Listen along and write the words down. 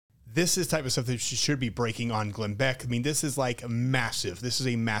this is the type of stuff that should be breaking on Glenn Beck. I mean, this is like massive. This is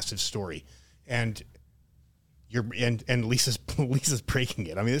a massive story. And Lisa's breaking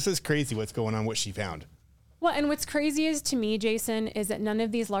it. I mean, this is crazy what's going on, what she found. Well, and what's crazy is to me, Jason, is that none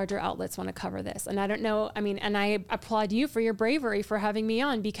of these larger outlets want to cover this. And I don't know. I mean, and I applaud you for your bravery for having me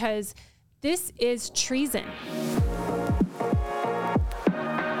on, because this is treason.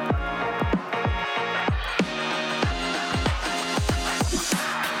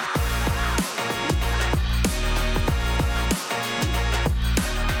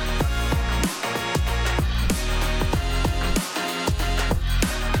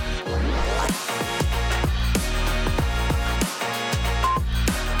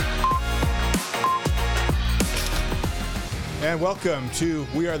 And welcome to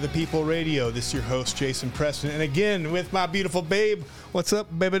We Are the People Radio. This is your host, Jason Preston. And again, with my beautiful babe. What's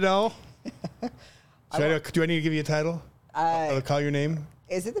up, baby doll? Do I need to give you a title? I'll call your name?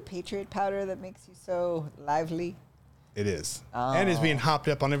 Is it the Patriot powder that makes you so lively? It is. And is being hopped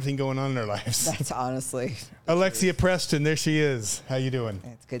up on everything going on in our lives. That's honestly. Alexia Preston, there she is. How you doing?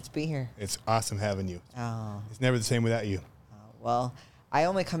 It's good to be here. It's awesome having you. Oh. It's never the same without you. Well, I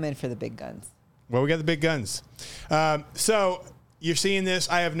only come in for the big guns. Well, we got the big guns. So you're seeing this.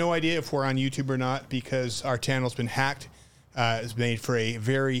 I have no idea if we're on YouTube or not because our channel's been hacked. It's made for a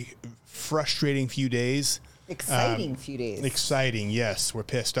very frustrating few days. Exciting few days. Exciting, yes. We're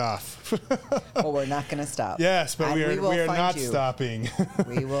pissed off. Well, we're not going to stop. Yes, but we are not stopping.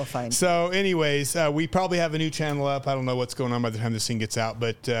 We will find you. So anyways, we probably have a new channel up. I don't know what's going on by the time this thing gets out,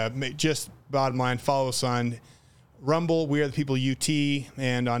 but just bottom line, follow us on Rumble, We Are the People UT,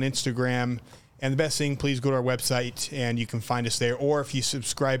 and on Instagram. And the best thing, please go to our website and you can find us there. Or if you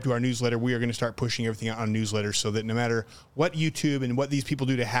subscribe to our newsletter, we are going to start pushing everything out on newsletters so that no matter what YouTube and what these people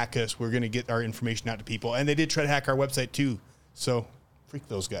do to hack us, we're going to get our information out to people. And they did try to hack our website too. So freak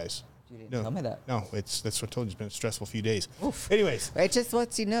those guys. You didn't tell me that. No, that's what I told you. It's been a stressful few days. Oof. Anyways. It just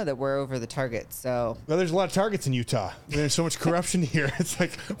lets you know that we're over the target. So. Well, there's a lot of targets in Utah. There's so much corruption here. It's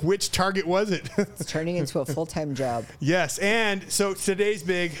like, which target was it? It's turning into a full-time job. Yes. And so today's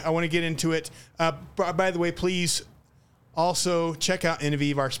big. I want to get into it. By the way, please also check out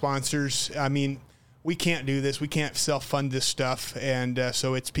Innovive, our sponsors. I mean, we can't do this. We can't self-fund this stuff. And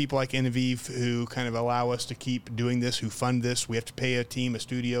so it's people like Innovive who kind of allow us to keep doing this, who fund this. We have to pay a team, a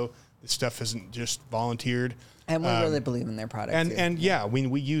studio. This stuff isn't just volunteered. And we really believe in their product. And yeah,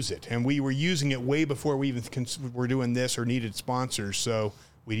 we use it. And we were using it way before we even were doing this or needed sponsors. So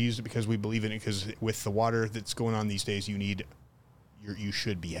we used it because we believe in it, because with the water that's going on these days, you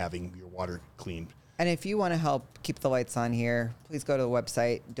should be having your water cleaned. And if you want to help keep the lights on here, please go to the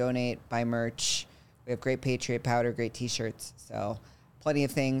website, donate, buy merch. We have great Patriot powder, great T-shirts. So plenty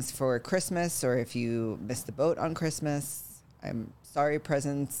of things for Christmas, or if you missed the boat on Christmas, I'm sorry,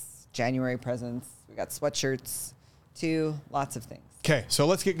 presents. January presents. We got sweatshirts too. Lots of things. Okay, so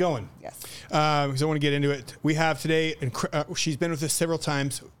let's get going. Yes. Because I want to get into it. We have today, she's been with us several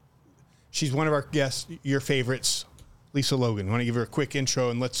times. She's one of our guests, your favorites, Lisa Logan. I want to give her a quick intro,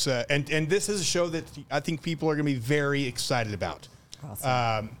 and let's. And this is a show that I think people are going to be very excited about.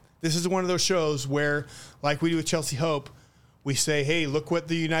 Awesome. This is one of those shows where, like we do with Chelsea Hope, we say, hey, look what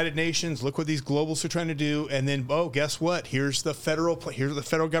the United Nations, look what these globals are trying to do. And then, guess what? Here's the federal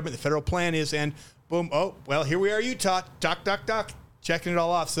government, the federal plan is, and boom, well, here we are, Utah, doc, checking it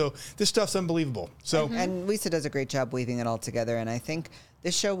all off. So this stuff's unbelievable. So And Lisa does a great job weaving it all together. And I think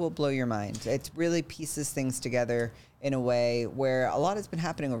this show will blow your mind. It really pieces things together in a way where a lot has been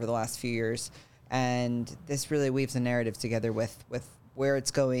happening over the last few years. And this really weaves a narrative together with where it's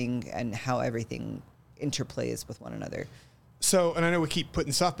going and how everything interplays with one another. So, and I know we keep putting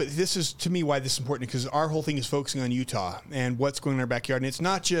this off, but this is, to me, why this is important, because our whole thing is focusing on Utah and what's going on in our backyard. And it's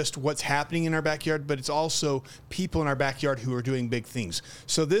not just what's happening in our backyard, but it's also people in our backyard who are doing big things.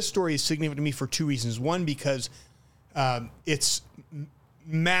 So this story is significant to me for two reasons. One, because it's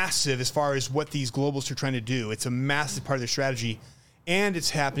massive as far as what these globals are trying to do. It's a massive part of their strategy, and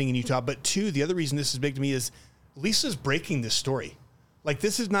it's happening in Utah. But two, the other reason this is big to me is Lisa's breaking this story. Like,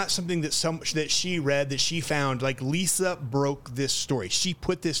 this is not something that that she read, that she found. Like, Lisa broke this story. She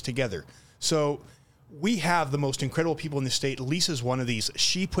put this together. So we have the most incredible people in the state. Lisa's one of these.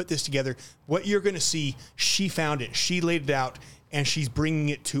 She put this together. What you're going to see, she found it. She laid it out, and she's bringing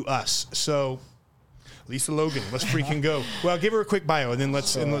it to us. So Lisa Logan, let's freaking go. Well, give her a quick bio, and then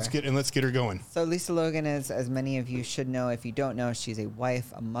let's get her going. So Lisa Logan is, as many of you should know, if you don't know, she's a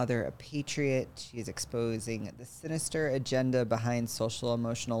wife, a mother, a patriot. She is exposing the sinister agenda behind social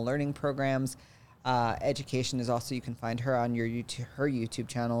emotional learning programs. Education is also, you can find her on her YouTube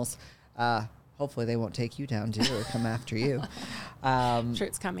channels. Hopefully they won't take you down too or come after you. I'm sure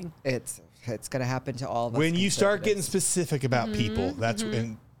it's coming. It's going to happen to all of us. When you start getting specific about people, that's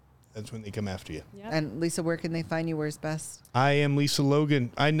when they come after you. Yep. And Lisa, where can they find you? Where's best? I am Lisa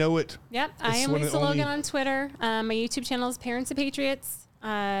Logan. I know it. Yep, I am Lisa Logan on Twitter. My YouTube channel is Parents of Patriots.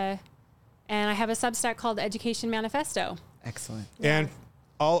 And I have a Substack called Education Manifesto. Excellent. Yeah. And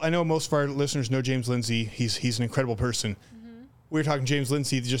I know most of our listeners know James Lindsay. He's an incredible person. We were talking to James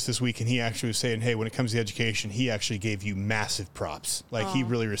Lindsay just this week, and he actually was saying, hey, when it comes to education, he actually gave you massive props. Like, he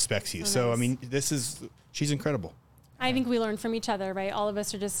really respects you. So, nice. I mean, she's incredible. I think we learn from each other, right? All of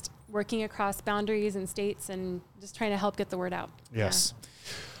us are just working across boundaries and states and just trying to help get the word out. Yes.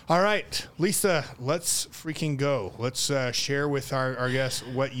 Yeah. All right, Lisa, let's freaking go. Let's share with our guests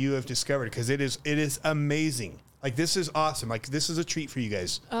what you have discovered, because it is amazing. Like, this is awesome. Like, this is a treat for you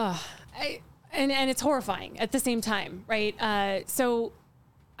guys. And it's horrifying at the same time, right? So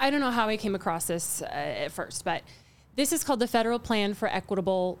I don't know how I came across this at first, but this is called the Federal Plan for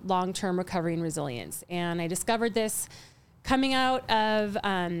Equitable Long-Term Recovery and Resilience. And I discovered this coming out of,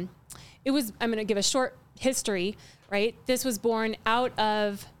 I'm going to give a short history, right? This was born out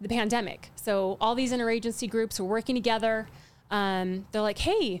of the pandemic. So all these interagency groups were working together. They're like,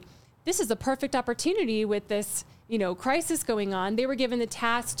 hey, this is a perfect opportunity with this crisis going on. They were given the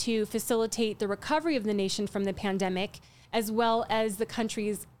task to facilitate the recovery of the nation from the pandemic, as well as the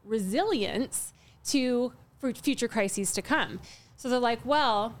country's resilience for future crises to come. So they're like,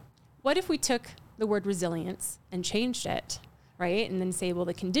 well, what if we took the word resilience and changed it, right? And then say, well,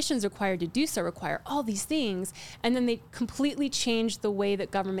 the conditions required to do so require all these things. And then they completely changed the way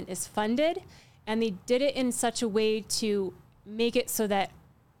that government is funded. And they did it in such a way to make it so that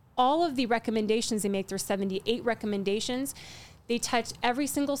all of the recommendations they make, there's 78 recommendations, they touch every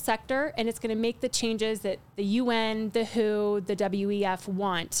single sector, and it's going to make the changes that the UN, the WHO, the WEF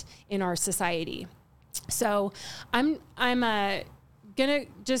want in our society. So I'm going to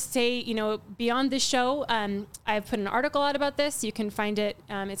just say, beyond this show, I've put an article out about this. You can find it.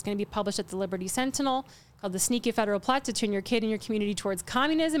 It's going to be published at the Liberty Sentinel, called The Sneaky Federal Plot to Turn Your Kid and Your Community Towards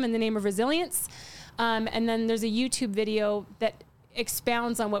Communism in the Name of Resilience. And then there's a YouTube video that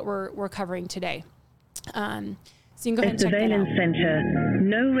expounds on what we're covering today. So you can go ahead and check that out. Surveillance center,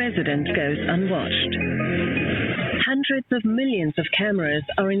 no resident goes unwatched. Hundreds of millions of cameras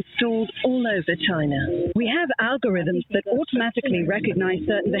are installed all over China. We have algorithms that automatically recognize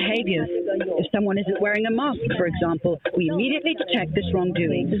certain behaviors. If someone isn't wearing a mask, for example, we immediately detect this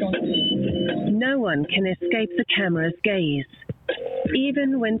wrongdoing. No one can escape the camera's gaze,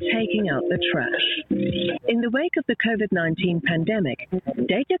 even when taking out the trash. In the wake of the COVID-19 pandemic,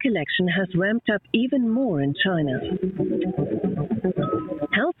 data collection has ramped up even more in China.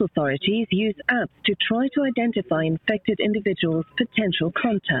 Health authorities use apps to try to identify infected individuals' potential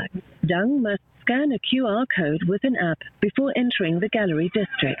contacts. Deng must scan a QR code with an app before entering the gallery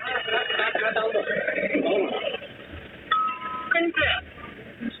district.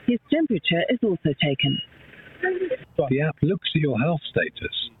 His temperature is also taken. The app looks at your health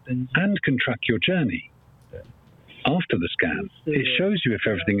status and can track your journey. After the scan, it shows you if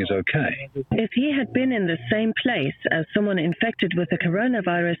everything is okay. If he had been in the same place as someone infected with the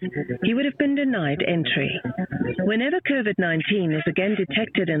coronavirus, he would have been denied entry. Whenever COVID-19 is again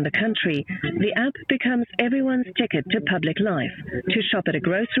detected in the country, the app becomes everyone's ticket to public life, to shop at a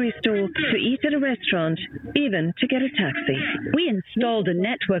grocery store, to eat at a restaurant, even to get a taxi. We installed a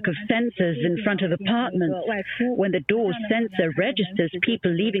network of sensors in front of apartments. When the door's sensor registers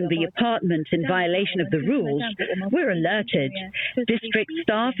people leaving the apartment in violation of the rules, we're alerted. District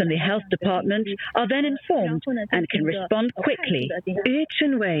staff and the health department are then informed and can respond quickly. Yu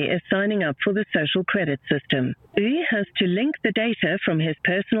Chunwei is signing up for the social credit system. Yu has to link the data from his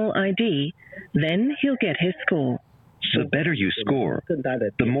personal ID, then he'll get his score. The better you score,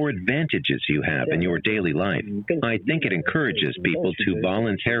 the more advantages you have in your daily life. I think it encourages people to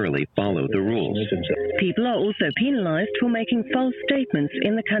voluntarily follow the rules. People are also penalized for making false statements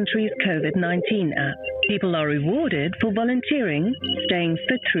in the country's COVID-19 app. People are rewarded for volunteering, staying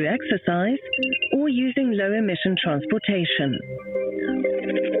fit through exercise, or using low-emission transportation.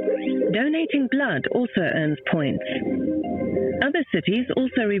 Donating blood also earns points. Other cities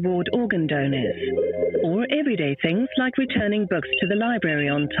also reward organ donors, or everyday things like returning books to the library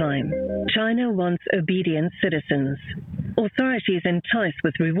on time. China wants obedient citizens. Authorities entice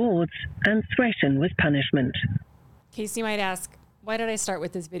with rewards and threaten with punishment. Casey, you might ask, why did I start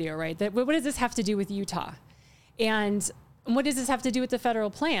with this video, right? What does this have to do with Utah? And what does this have to do with the federal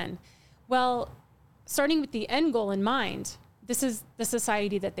plan? Well, starting with the end goal in mind, this is the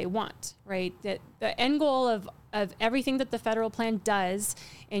society that they want, right? That the end goal of of everything that the federal plan does,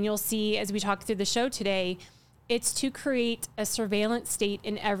 and you'll see as we talk through the show today, it's to create a surveillance state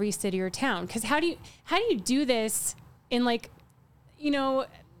in every city or town. Because how do you do this in, like, you know,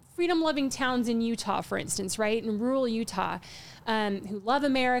 freedom-loving towns in Utah, for instance, right? In rural Utah, who love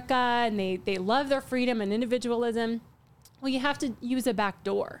America and they love their freedom and individualism. Well, you have to use a back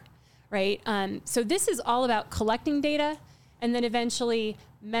door, right? So this is all about collecting data and then eventually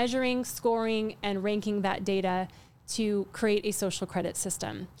measuring, scoring, and ranking that data to create a social credit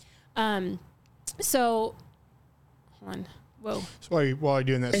system. So, hold on. Whoa. So while you're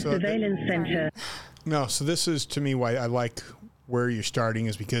doing that, A surveillance center. No, so this is, to me, why I like where you're starting,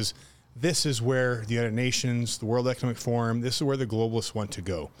 is because this is where the United Nations, the World Economic Forum, this is where the globalists want to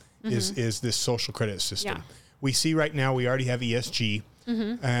go, is this social credit system. Yeah. We see right now we already have ESG,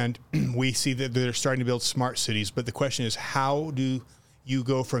 and we see that they're starting to build smart cities. But the question is, how do you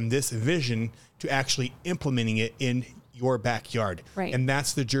go from this vision to actually implementing it in your backyard? Right. And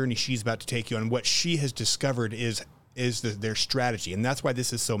that's the journey she's about to take you on. What she has discovered is their strategy, and that's why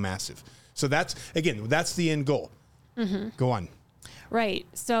this is so massive. So that's the end goal. Go on. Right.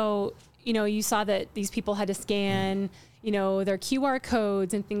 So, you know, you saw that these people had to scan, you know, their QR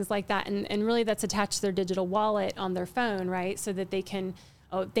codes and things like that. And really that's attached to their digital wallet on their phone, right? So that they can,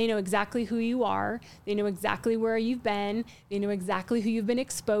 they know exactly who you are. They know exactly where you've been. They know exactly who you've been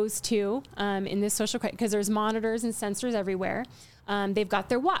exposed to in this social credit, because there's monitors and sensors everywhere. They've got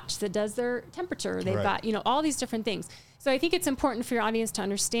their watch that does their temperature. They've got, you know, all these different things. So I think it's important for your audience to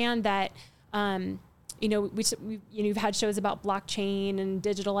understand that, you know, you've had shows about blockchain and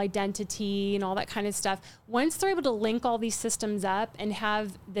digital identity and all that kind of stuff. Once they're able to link all these systems up and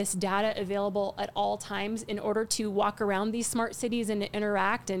have this data available at all times in order to walk around these smart cities and to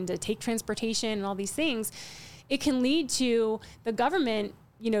interact and to take transportation and all these things, it can lead to the government,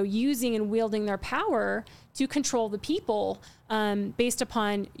 you know, using and wielding their power to control the people based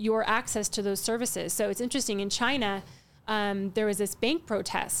upon your access to those services. So it's interesting, in China, there was this bank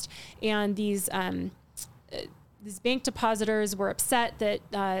protest, and these bank depositors were upset that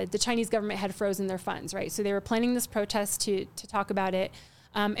the Chinese government had frozen their funds, right? So they were planning this protest to talk about it.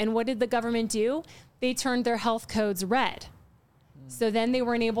 And what did the government do? They turned their health codes red. So then they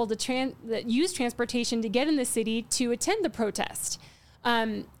weren't able to use transportation to get in the city to attend the protest.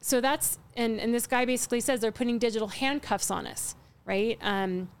 So that's, and this guy basically says they're putting digital handcuffs on us, right?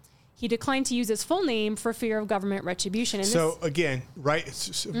 He declined to use his full name for fear of government retribution. And so again,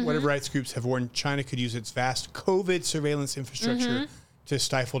 whatever rights groups have warned, China could use its vast COVID surveillance infrastructure to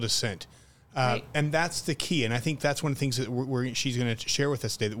stifle dissent. And that's the key. And I think that's one of the things that she's going to share with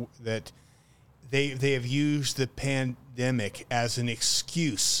us today, that they have used the pandemic as an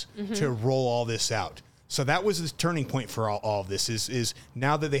excuse to roll all this out. So that was the turning point for all of this, is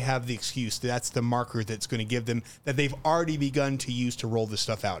now that they have the excuse, that's the marker that's going to give them that they've already begun to use to roll this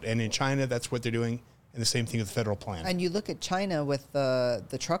stuff out. And in China, that's what they're doing. And the same thing with the federal plan. And you look at China with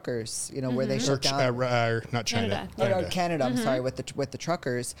the truckers, you know, where they shut down. Not China. Canada. I'm sorry, with the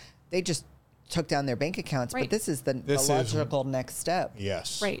truckers, they just took down their bank accounts. But this is the logical next step.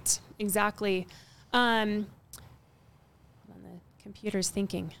 Yes. Right. Exactly. The computer's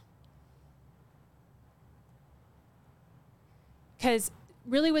thinking. Because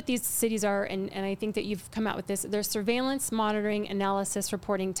really what these cities are, and I think that you've come out with this, they're surveillance, monitoring, analysis,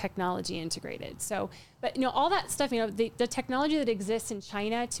 reporting, technology integrated. So, but you know, all that stuff, you know, the technology that exists in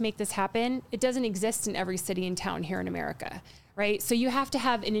China to make this happen, it doesn't exist in every city and town here in America, right? So you have to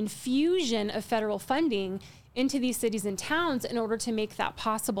have an infusion of federal funding into these cities and towns in order to make that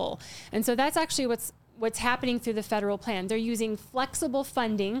possible. And so that's actually what's happening through the federal plan. They're using flexible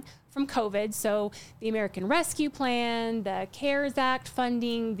funding from COVID. So the American Rescue Plan, the CARES Act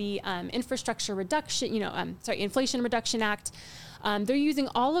funding, the Infrastructure Reduction, Inflation Reduction Act. They're using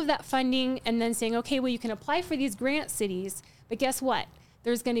all of that funding and then saying, okay, well, you can apply for these grant cities, but guess what?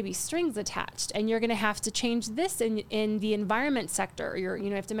 There's going to be strings attached, and you're going to have to change this in the environment sector.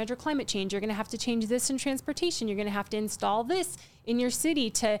 You have to measure climate change. You're going to have to change this in transportation. You're going to have to install this in your city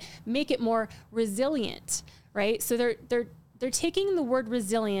to make it more resilient, right? So they're taking the word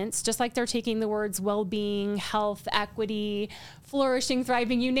resilience, just like they're taking the words well-being, health, equity, flourishing,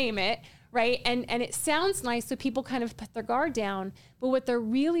 thriving, you name it, right? And it sounds nice, so people kind of put their guard down, but what they're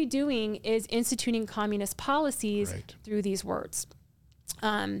really doing is instituting communist policies through these words.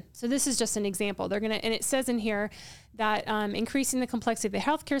 So this is just an example. And it says in here that increasing the complexity of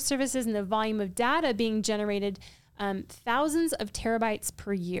the healthcare services and the volume of data being generated, thousands of terabytes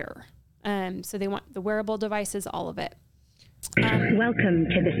per year. So they want the wearable devices, all of it. Welcome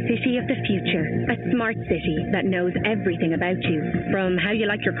to the city of the future, a smart city that knows everything about you, from how you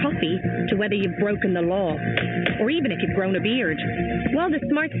like your coffee to whether you've broken the law, or even if you've grown a beard. While the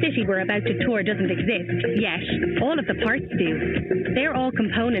smart city we're about to tour doesn't exist yet, all of the parts do. They're all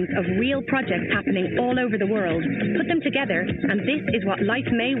components of real projects happening all over the world. Put them together, and this is what life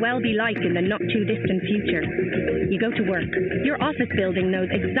may well be like in the not-too-distant future. You go to work. Your office building knows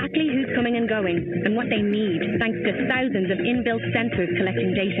exactly who's coming and going, and what they need, thanks to thousands of inbuilt sensors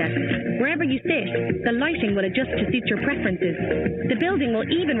collecting data. Wherever you sit, the lighting will adjust to suit your preferences. The building will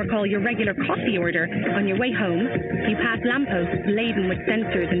even recall your regular coffee order. On your way home, you pass lampposts laden with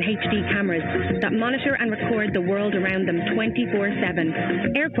sensors and HD cameras that monitor and record the world around them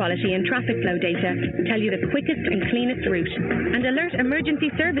 24/7. Air quality and traffic flow data tell you the quickest and cleanest route and alert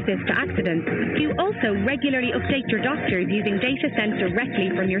emergency services to accidents. You also regularly update your doctors using data sent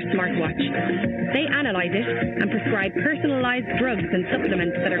directly from your smartwatch. They analyze it and prescribe personalized drugs and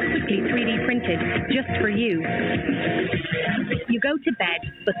supplements that are quickly 3D printed just for you. You go to bed,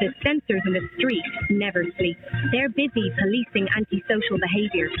 but the sensors in the street never sleep. They're busy policing antisocial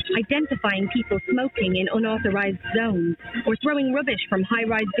behavior, identifying people smoking in unauthorized zones, or throwing rubbish from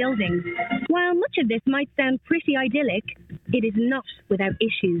high-rise buildings. While much of this might sound pretty idyllic, it is not without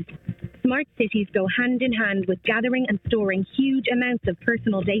issues. Smart cities go hand in hand with gathering and storing huge amounts of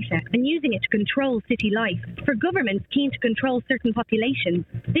personal data and using it to control city life. For governments keen to control certain populations,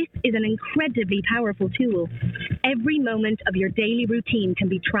 this is an incredibly powerful tool. Every moment of your daily routine can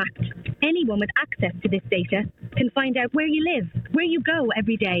be tracked. Anyone with access to this data can find out where you live, where you go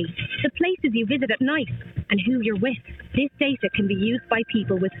every day, the places you visit at night, and who you're with. This data can be used by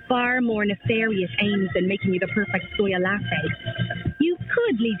people with far more nefarious aims than making you the perfect soya latte. You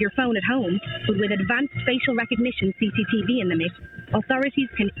could leave your phone at home, but with advanced facial recognition CCTV in the mix, authorities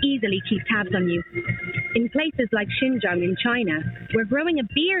can easily keep tabs on you. In places like Xinjiang in China, where growing a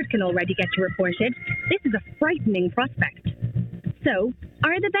beard can already get you reported, this is a frightening prospect. So,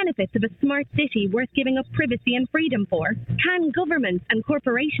 are the benefits of a smart city worth giving up privacy and freedom for? Can governments and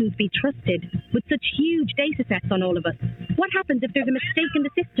corporations be trusted with such huge data sets on all of us? What happens if there's a mistake in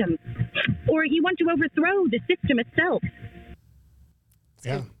the system? Or you want to overthrow the system itself?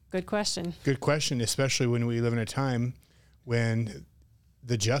 Yeah. Good question. Good question, especially when we live in a time when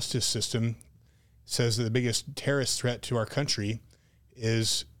the justice system says that the biggest terrorist threat to our country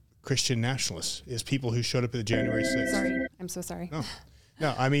is Christian nationalists, is people who showed up at the January 6th. Sorry. I'm so sorry.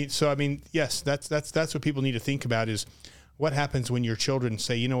 No, I mean, yes, that's what people need to think about is what happens when your children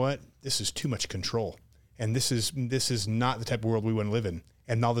say, you know what, this is too much control. And this is not the type of world we want to live in.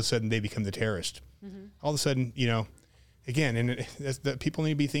 And all of a sudden they become the terrorist. Mm-hmm. All of a sudden, you know, again, and people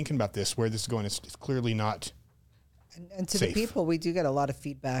need to be thinking about this, where this is going. It's clearly not And to safe. the people, we do get a lot of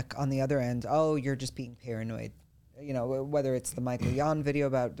feedback on the other end. Oh, you're just being paranoid. You know, whether it's the Michael Yon video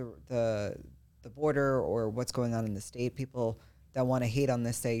about the border or what's going on in the state, people that want to hate on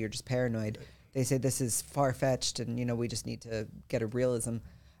this say you're just paranoid. They say this is far-fetched and, you know, we just need to get a realism.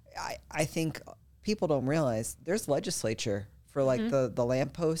 I think people don't realize there's legislature for like the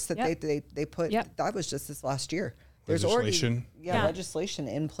lampposts that they put. Yep. That was just this last year. There's Legislation. already legislation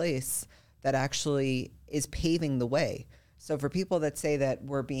in place that actually is paving the way. So for people that say that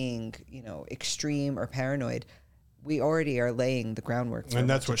we're being, you know, extreme or paranoid, we already are laying the groundwork for and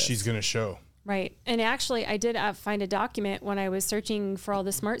that's what she's going to show. Right. And actually, I did find a document when I was searching for all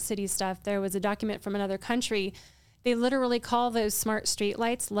the smart city stuff. There was a document from another country. They literally call those smart street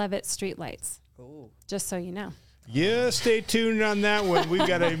lights Levitt street lights. Oh. Just so you know. Yeah, stay tuned on that one. We've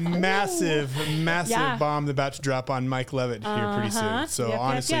got a massive bomb about to drop on Mike Levitt here pretty soon. So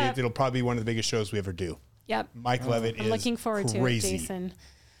honestly, it'll probably be one of the biggest shows we ever do. Yep. Mike Levitt is looking forward crazy. to it, Jason.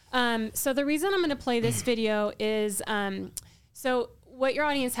 So the reason I'm going to play this video is, so what your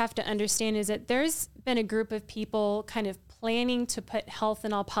audience have to understand is that there's been a group of people kind of planning to put health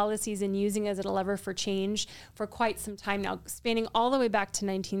in all policies and using as a lever for change for quite some time now, spanning all the way back to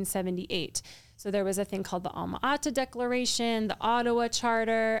 1978. So there was a thing called the Alma-Ata Declaration, the Ottawa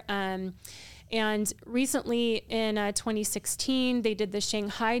Charter, and recently in 2016, they did the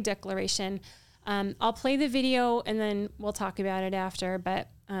Shanghai Declaration. I'll play the video and then we'll talk about it after, but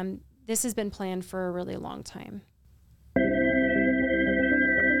this has been planned for a really long time.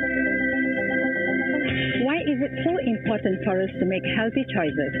 Why is it so important for us to make healthy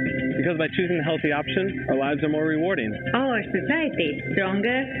choices. Because by choosing the healthy option, our lives are more rewarding. Our society is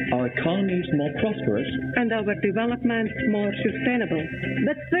stronger. Our economy is more prosperous. And our development more sustainable.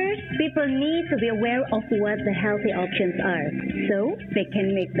 But first, people need to be aware of what the healthy options are, so they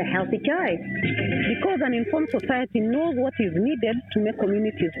can make the healthy choice. Because an informed society knows what is needed to make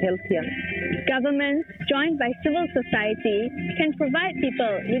communities healthier. Governments, joined by civil society, can provide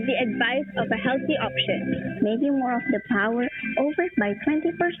people with the advice of a healthy option. Making more of the power over by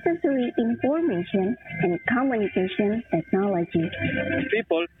 21st century information and communication technology.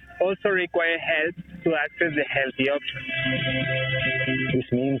 People also require help to access the healthy option. This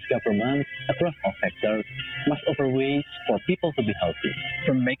means governments across all sectors must offer ways for people to be healthy.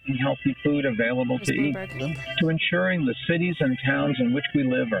 From making healthy food available to eat, to ensuring the cities and towns in which we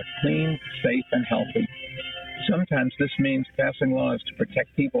live are clean, safe, and healthy. Sometimes this means passing laws to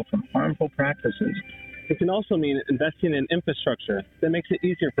protect people from harmful practices. It can also mean investing in infrastructure that makes it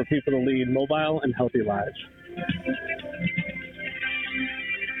easier for people to lead mobile and healthy lives.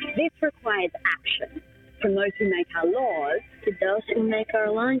 This requires action, from those who make our laws to those who make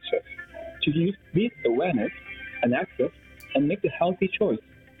our lunches. To use this awareness and access and make the healthy choice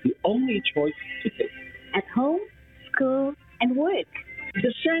the only choice to take. At home, school, and work.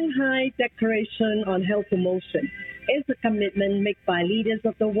 The Shanghai Declaration on Health Promotion is a commitment made by leaders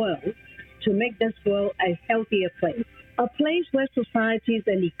of the world to make this world a healthier place, a place where societies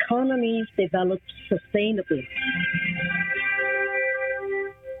and economies develop sustainably.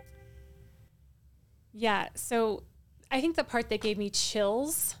 Yeah, so I think the part that gave me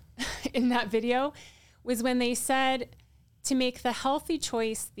chills in that video was when they said to make the healthy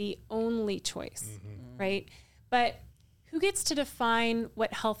choice the only choice, right? But who gets to define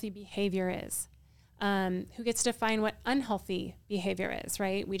what healthy behavior is? Who gets to define what unhealthy behavior is,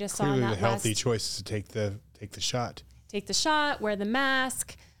 right? We just Clearly saw in that the healthy choice is to take the shot. Take the shot, wear the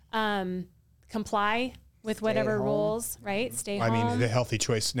mask, comply with whatever rules, right? Stay home. I mean, the healthy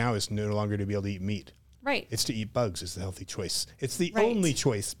choice now is no longer to be able to eat meat. Right. It's to eat bugs is the healthy choice. It's the only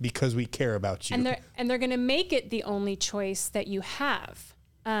choice because we care about you. And they're going to make it the only choice that you have.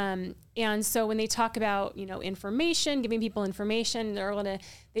 And so when they talk about, information, giving people information,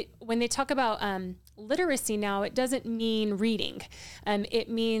 when they talk about literacy now, it doesn't mean reading. It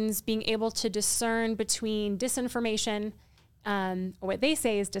means being able to discern between disinformation, or what they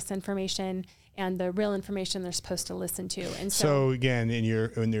say is disinformation, and the real information they're supposed to listen to. And so again, in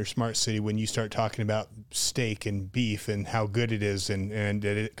your smart city, when you start talking about steak and beef and how good it is and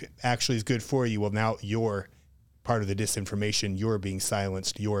that it actually is good for you, well, now you're part of the disinformation. You're being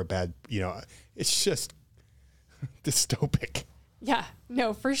silenced. You're bad. It's just dystopic. Yeah,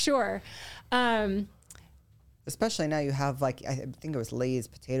 no, for sure. Especially now you have I think it was Lay's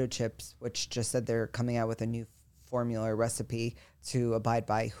potato chips, which just said they're coming out with a new formula recipe to abide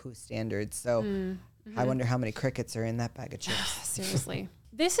by WHO standards. So I wonder how many crickets are in that bag of chips. Seriously.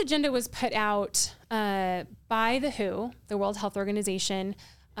 This agenda was put out by the WHO, the World Health Organization,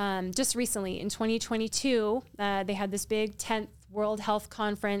 just recently in 2022. They had this big 10th World Health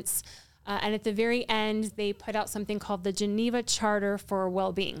Conference. And at the very end, they put out something called the Geneva Charter for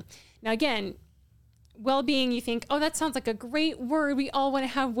Well-Being. Now, again, well-being, you think, oh, that sounds like a great word. We all want to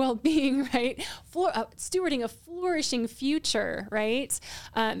have well-being, right? Stewarding a flourishing future, right?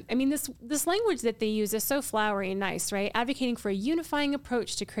 This language that they use is so flowery and nice, right? Advocating for a unifying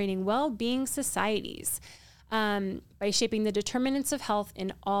approach to creating well-being societies by shaping the determinants of health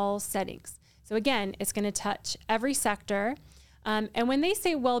in all settings. So again, it's going to touch every sector. And when they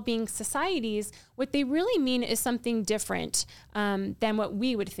say well-being societies, what they really mean is something different than what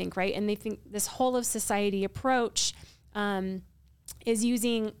we would think, right? And they think this whole of society approach is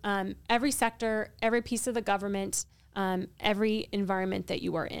using every sector, every piece of the government, every environment that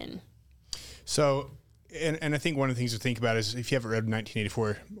you are in. So, and I think one of the things to think about is if you haven't read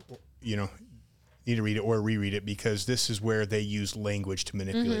 1984, you need to read it or reread it, because this is where they use language to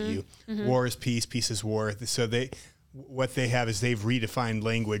manipulate you. Mm-hmm. War is peace, peace is war. So what they have is they've redefined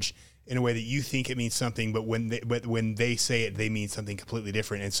language in a way that you think it means something, but when they say it, they mean something completely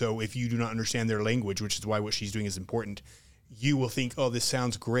different. And so if you do not understand their language, which is why what she's doing is important, you will think, oh, this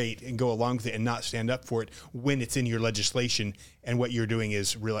sounds great, and go along with it and not stand up for it when it's in your legislation. And what you're doing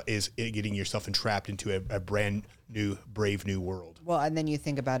is getting yourself entrapped into a brand new, brave new world. Well, and then you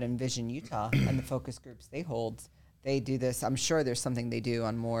think about Envision Utah and the focus groups they hold. They do this. I'm sure there's something they do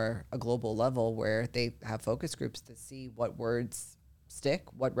on a global level where they have focus groups to see what words stick,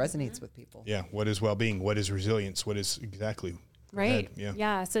 what resonates with people. Yeah. What is well-being? What is resilience? What is exactly? Right.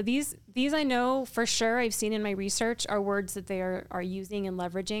 Yeah. So these I know for sure, I've seen in my research, are words that they are using and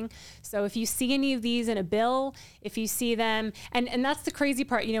leveraging. So if you see any of these in a bill, if you see them, and that's the crazy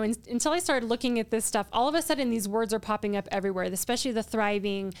part, you know, until I started looking at this stuff, all of a sudden these words are popping up everywhere, especially the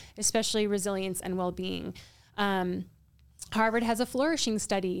thriving, especially resilience and well-being. Harvard has a flourishing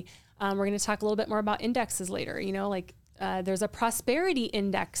study. We're going to talk a little bit more about indexes later, you know, like there's a prosperity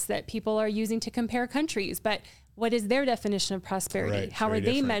index that people are using to compare countries, but what is their definition of prosperity? Right, how are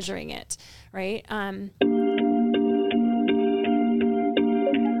they different. measuring it, right?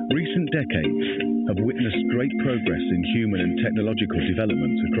 Recent decades have witnessed great progress in human and technological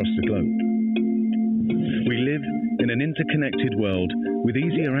development across the globe. We live in an interconnected world with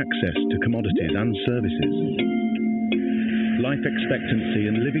easier access to commodities and services. Life expectancy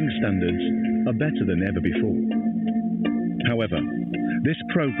and living standards are better than ever before. However, this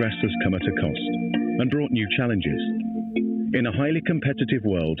progress has come at a cost and brought new challenges. In a highly competitive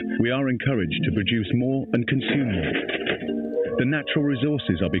world, we are encouraged to produce more and consume more. The natural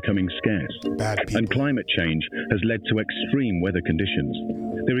resources are becoming scarce, and climate change has led to extreme weather conditions.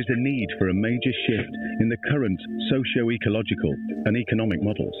 There is a need for a major shift in the current socio-ecological and economic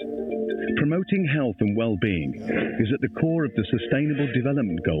models. Promoting health and well-being is at the core of the Sustainable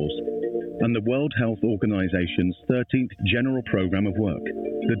Development Goals and the World Health Organization's 13th General Program of Work.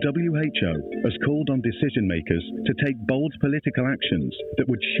 The WHO has called on decision makers to take bold political actions that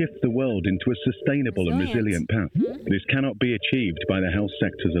would shift the world into a sustainable and resilient path. This cannot be achieved by the health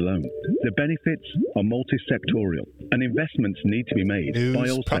sectors alone. The benefits are multi-sectorial, and investments need to be made by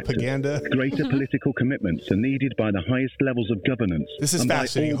all propaganda. sectors. Greater political commitments are needed by the highest levels of governance This is and by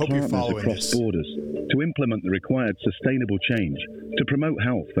fascinating. all Hope you're partners following across this. borders to implement the required sustainable change to promote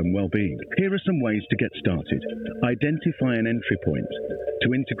health and well-being. Here are some ways to get started. Identify an entry point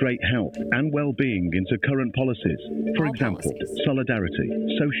to integrate health and well-being into current policies. For example, solidarity,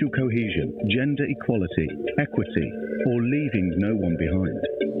 social cohesion, gender equality, equity, or leaving no one behind.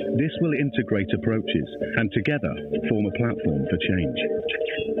 This will integrate approaches and together form a platform for change.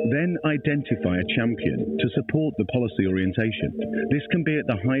 Then identify a champion to support the policy orientation. This can be at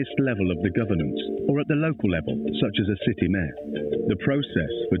the highest level of the governance or at the local level, such as a city mayor. The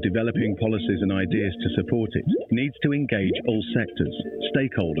process for developing policies and ideas to support it needs to engage all sectors,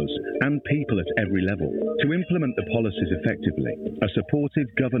 stakeholders, and people at every level. To implement the policies effectively, a supportive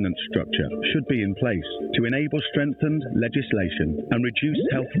governance structure should be in place to enable strengthened legislation and reduce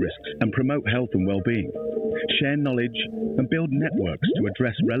health risks and promote health and well-being. Share knowledge and build networks to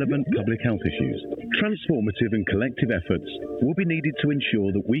address relevant public health issues. Transformative and collective efforts will be needed to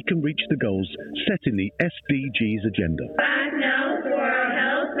ensure that we can reach the goals set in the SDGs agenda. Act now for our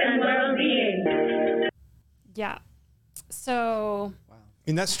health and well-being. Yeah. So.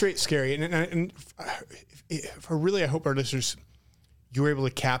 And that's straight scary. And for really, I hope our listeners, you're able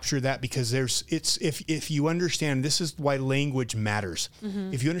to capture that, because if you understand, this is why language matters.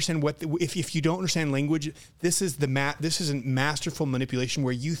 Mm-hmm. If you understand if you don't understand language, this is a masterful manipulation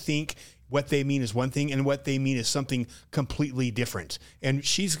where you think what they mean is one thing and what they mean is something completely different. And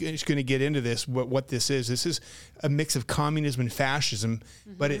she's going to get into this, what this is. This is a mix of communism and fascism,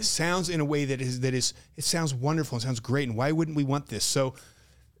 but it sounds in a way that is it sounds wonderful and sounds great. And why wouldn't we want this?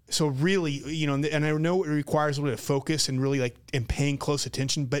 So really, you know, and I know it requires a little bit of focus and really and paying close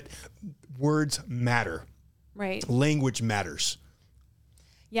attention, but words matter. Right. Language matters.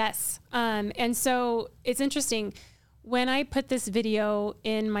 Yes. And so it's interesting. When I put this video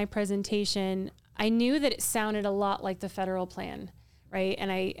in my presentation, I knew that it sounded a lot like the federal plan, right?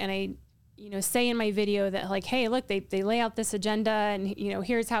 And I you know, say in my video that like, hey, look, they lay out this agenda and, you know,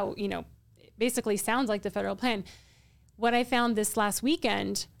 here's how, you know, it basically sounds like the federal plan. What I found this last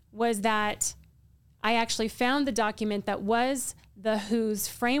weekend was that I actually found the document that was the WHO's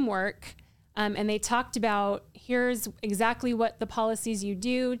framework, and they talked about here's exactly what the policies you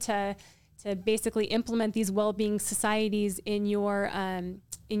do to basically implement these well-being societies in your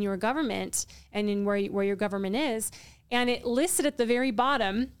government and in where your government is, and it listed at the very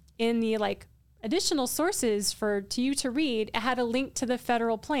bottom in the additional sources for you to read. It had a link to the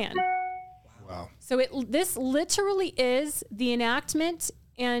federal plan. Wow! So this literally is the enactment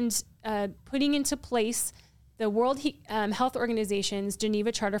and putting into place the World Health Organization's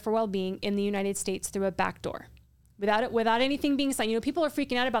Geneva Charter for Wellbeing in the United States through a back door, without anything being signed. You know, people are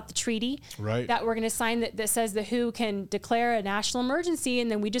freaking out about the treaty that we're going to sign that says the WHO can declare a national emergency, and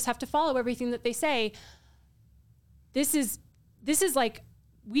then we just have to follow everything that they say. This is like,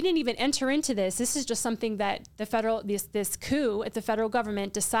 we didn't even enter into this. This is just something that this coup at the federal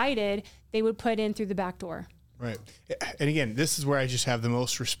government decided they would put in through the back door. Right. And again, this is where I just have the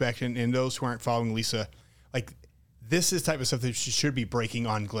most respect, and those who aren't following Lisa, this is the type of stuff that should be breaking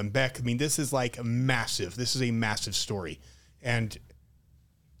on Glenn Beck. I mean, this is like massive. This is a massive story. And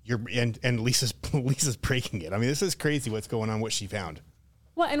Lisa's breaking it. I mean, this is crazy what's going on, what she found.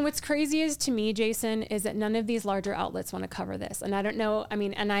 Well, and what's crazy is to me, Jason, is that none of these larger outlets want to cover this. And I don't know. I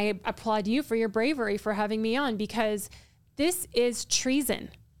mean, and I applaud you for your bravery for having me on, because this is treason.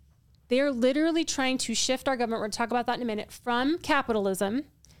 They're literally trying to shift our government, we're going to talk about that in a minute, from capitalism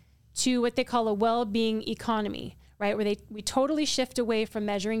to what they call a well-being economy, right? Where we totally shift away from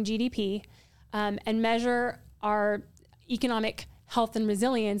measuring GDP and measure our economic health and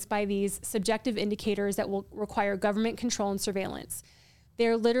resilience by these subjective indicators that will require government control and surveillance.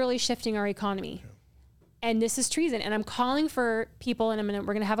 They're literally shifting our economy. And this is treason. And I'm calling for people, and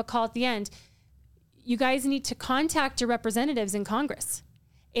we're going to have a call at the end. You guys need to contact your representatives in Congress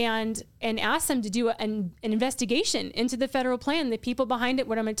and ask them to do an investigation into the federal plan, the people behind it,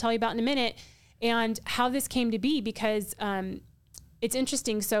 what I'm going to tell you about in a minute, and how this came to be, because it's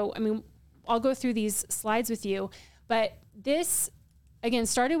interesting. So, I mean, I'll go through these slides with you, but this, again,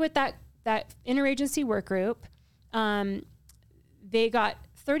 started with that interagency work group. They got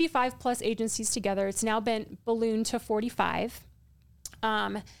 35 plus agencies together. It's now been ballooned to 45.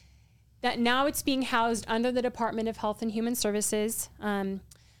 That now it's being housed under the Department of Health and Human Services. We'll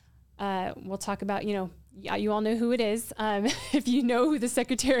talk about, you all know who it is. If you know who the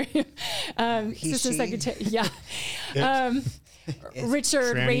Secretary, Assistant Secretary,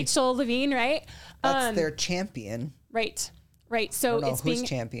 Rachel Levine, right? That's their champion. Right. So I don't know it's whose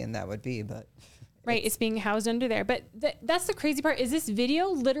champion that would be, but. Right, it's being housed under there. But that's the crazy part, is this video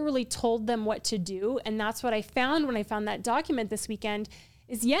literally told them what to do. And that's what I found when I found that document this weekend,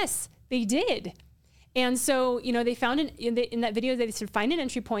 is yes, they did. And so, they found in that video, they said, find an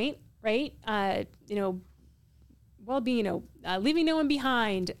entry point, right? Well-being, leaving no one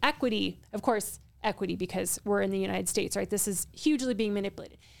behind, equity, of course, equity, because we're in the United States, right? This is hugely being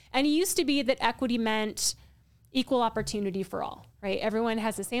manipulated. And it used to be that equity meant equal opportunity for all, right? Everyone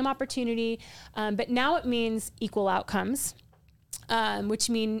has the same opportunity, but now it means equal outcomes, which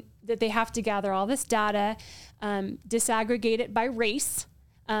mean that they have to gather all this data, disaggregate it by race,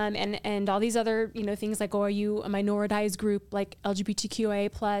 and all these other, things like, are you a minoritized group like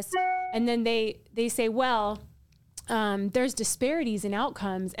LGBTQIA plus? And then they say, well, there's disparities in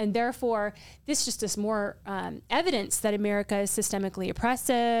outcomes, and therefore this just is more evidence that America is systemically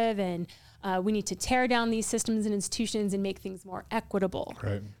oppressive, and we need to tear down these systems and institutions and make things more equitable.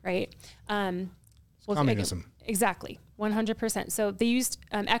 Right. Communism. Exactly. 100%. So they used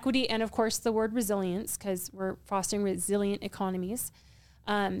equity and, of course, the word resilience, because we're fostering resilient economies.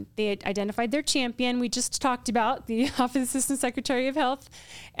 They had identified their champion. We just talked about the Office of Assistant Secretary of Health,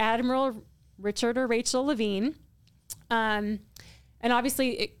 Admiral Richard or Rachel Levine. And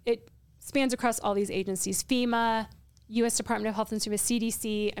obviously it spans across all these agencies, FEMA, U.S. Department of Health and Service,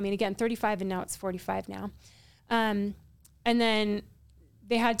 CDC. I mean, again, 35, and now it's 45 now. And then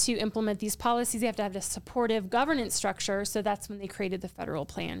they had to implement these policies. They have to have a supportive governance structure. So that's when they created the federal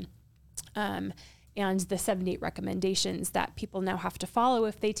plan and the 78 recommendations that people now have to follow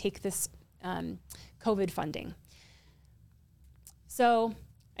if they take this COVID funding. So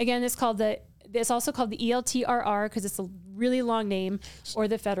again, it's also called the ELTRR, because it's a really long name, or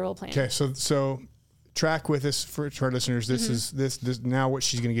the federal plan. Okay, so track with us to our listeners. This is this now what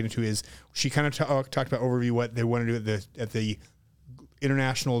she's going to get into is she kind of talked about overview what they want to do at the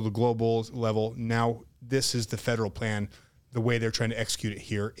international, the global level. Now this is the federal plan, the way they're trying to execute it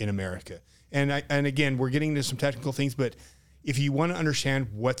here in America. And again, we're getting into some technical things, but if you want to understand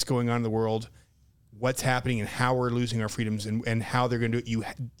what's going on in the world, what's happening and how we're losing our freedoms and how they're going to do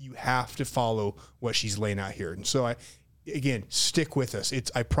it, you have to follow what she's laying out here. And so again, stick with us.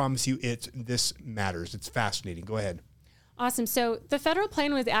 I promise you, this matters. It's fascinating. Go ahead. Awesome. So the federal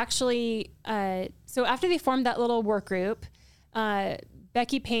plan was actually, so after they formed that little work group,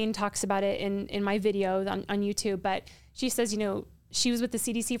 Becky Payne talks about it in my video on YouTube, but she says, she was with the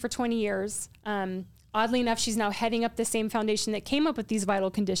CDC for 20 years. Oddly enough, she's now heading up the same foundation that came up with these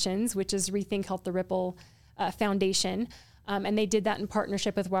vital conditions, which is Rethink Health the Ripple Foundation. And they did that in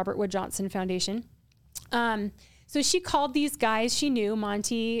partnership with Robert Wood Johnson Foundation. So she called these guys she knew,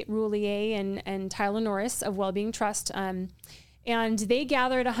 Monty Roulier and Tyler Norris of Wellbeing Trust. And they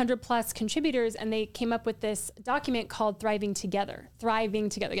gathered 100 plus contributors, and they came up with this document called Thriving Together. Thriving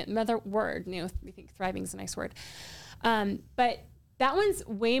Together. Again, another word, we think thriving is a nice word. But that one's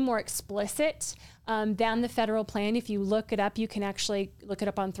way more explicit than the federal plan. If you look it up, you can actually look it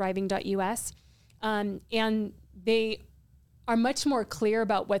up on thriving.us. And they are much more clear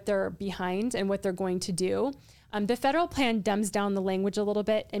about what they're behind and what they're going to do. The federal plan dumbs down the language a little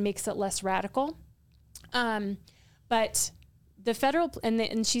bit and makes it less radical. But the federal,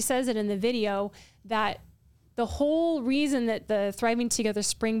 and she says it in the video, that the whole reason that the Thriving Together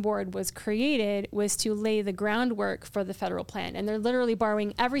Springboard was created was to lay the groundwork for the federal plan. And they're literally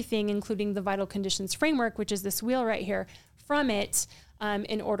borrowing everything, including the Vital Conditions Framework, which is this wheel right here, from it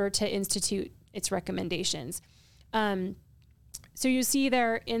in order to institute its recommendations. So you see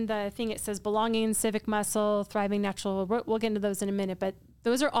there in the thing, it says belonging, civic muscle, thriving natural. We'll get into those in a minute, but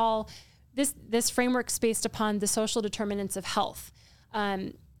those are all, this framework's based upon the social determinants of health.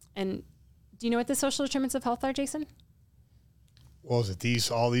 And do you know what the social determinants of health are, Jason? Well, is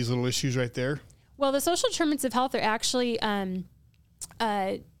it all these little issues right there? Well, the social determinants of health are actually,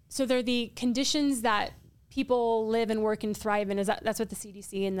 so they're the conditions that people live and work and thrive in. That's what the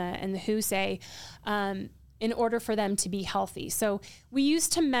CDC and the WHO say, in order for them to be healthy. So we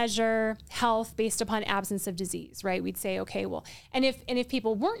used to measure health based upon absence of disease, right? We'd say, okay, well, and if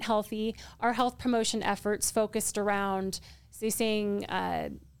people weren't healthy, our health promotion efforts focused around, say, saying,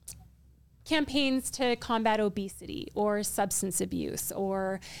 campaigns to combat obesity or substance abuse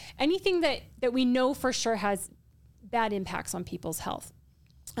or anything that we know for sure has bad impacts on people's health.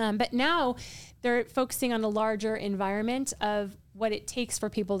 But now they're focusing on a larger environment of what it takes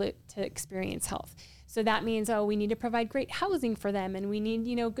for people to experience health. So that means, we need to provide great housing for them, and we need,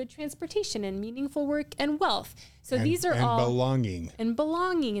 good transportation and meaningful work and wealth. So these are all belonging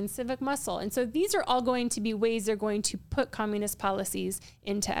and civic muscle. And so these are all going to be ways they're going to put communist policies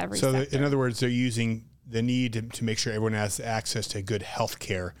into every sector. So in other words, they're using the need to make sure everyone has access to good health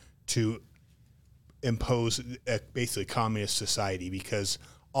care to impose basically communist society, because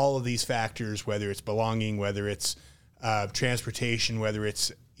all of these factors, whether it's belonging, whether it's transportation, whether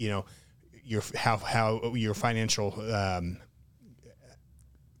it's, your financial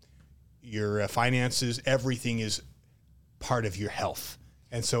your finances, everything is part of your health.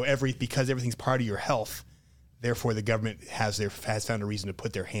 And so because everything's part of your health, therefore the government has found a reason to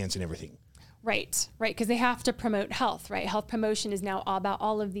put their hands in everything. Right. Because they have to promote health, right? Health promotion is now all about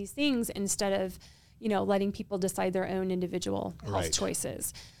all of these things instead of, letting people decide their own individual health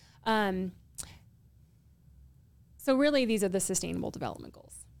choices. So really, these are the Sustainable Development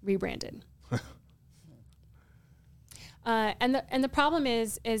Goals, rebranded. And the problem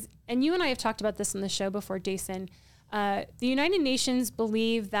is, and you and I have talked about this on the show before, Jason, the United Nations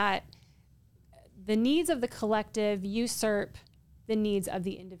believe that the needs of the collective usurp the needs of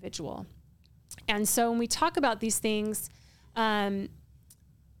the individual. And so when we talk about these things, and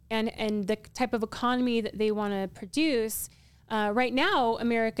the type of economy that they want to produce, right now,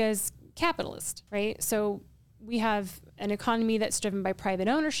 America's capitalist, right? So we have an economy that's driven by private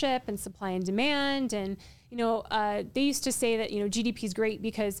ownership and supply and demand. And, they used to say that, GDP is great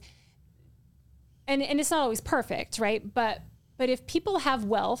because, and it's not always perfect, right? But if people have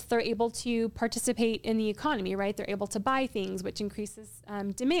wealth, they're able to participate in the economy, right? They're able to buy things, which increases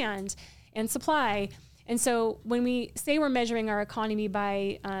demand and supply. And so when we say we're measuring our economy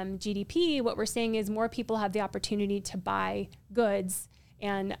by GDP, what we're saying is more people have the opportunity to buy goods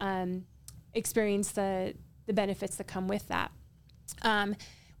and experience the benefits that come with that.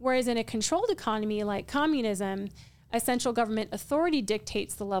 Whereas in a controlled economy like communism, a central government authority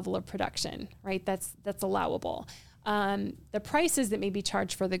dictates the level of production, right? That's allowable. The prices that may be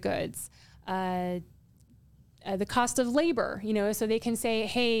charged for the goods, the cost of labor, so they can say,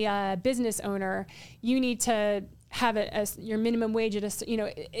 hey, business owner, you need to have your minimum wage at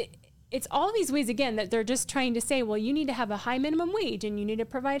it's all these ways, again, that they're just trying to say, well, you need to have a high minimum wage and you need to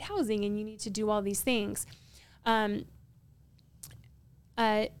provide housing and you need to do all these things.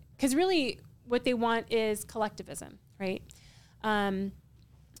 Because really what they want is collectivism, right? And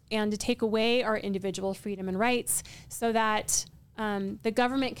to take away our individual freedom and rights so that the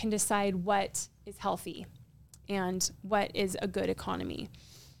government can decide what is healthy and what is a good economy.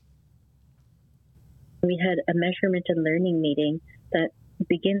 We had a measurement and learning meeting that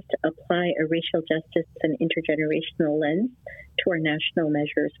begins to apply a racial justice and intergenerational lens to our national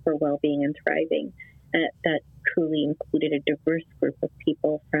measures for well-being and thriving. That truly included a diverse group of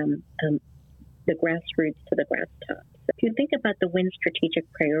people from the grassroots to the grass tops. If you think about the WIN strategic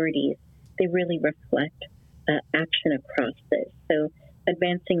priorities, they really reflect action across this. So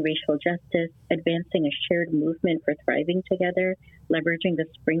advancing racial justice, advancing a shared movement for thriving together, leveraging the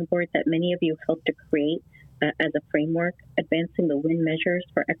springboard that many of you helped to create as a framework, advancing the WIN measures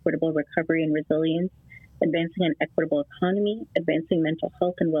for equitable recovery and resilience, advancing an equitable economy, advancing mental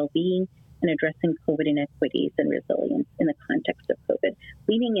health and well-being, and addressing COVID inequities and resilience in the context of COVID.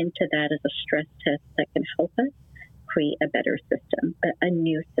 Leaning into that as a stress test that can help us create a better system, a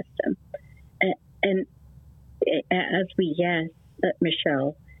new system. And as we,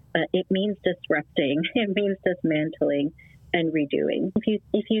 Michelle, it means disrupting, it means dismantling and redoing.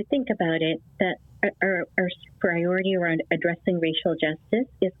 If you think about it, that our priority around addressing racial justice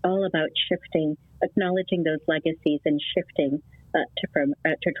is all about shifting, acknowledging those legacies and shifting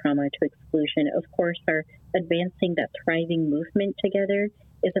to trauma, to exclusion. Of course, our advancing that thriving movement together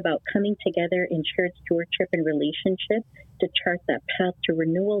is about coming together in shared stewardship and relationship to chart that path to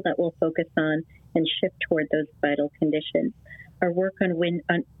renewal that will focus on and shift toward those vital conditions. Our work on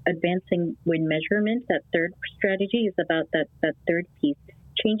advancing win measurement, that third strategy, is about that third piece,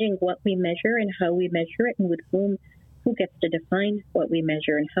 changing what we measure and how we measure it, and with who gets to define what we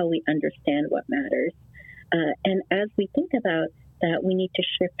measure and how we understand what matters. And as we think about that, we need to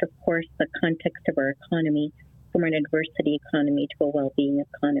shift, of course, the context of our economy from an adversity economy to a well-being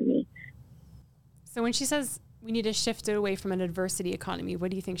economy. So when she says we need to shift it away from an adversity economy,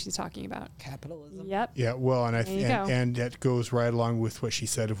 what do you think she's talking about? Capitalism. Yep. Yeah, well, and that goes right along with what she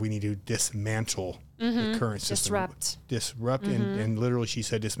said, if we need to dismantle the current system. Disrupt, and literally she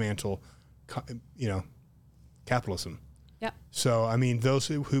said dismantle, capitalism. Yep. So, I mean, those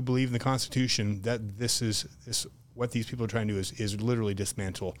who believe in the Constitution, that this what these people are trying to do is literally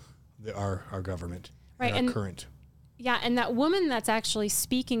dismantle our government, right, and our current. Yeah, and that woman that's actually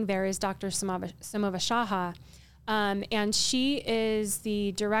speaking there is Dr. Samova Shaha, and she is was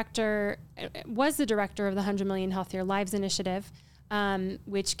the director of the 100 Million Healthier Lives Initiative,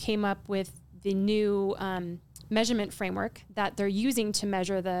 which came up with the new measurement framework that they're using to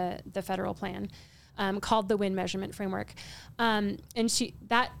measure the federal plan, called the WIN measurement framework. And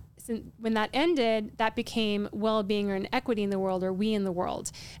when that ended, that became well-being or equity in the world, or we in the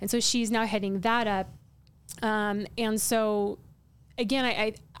world. And so she's now heading that up. And so, again,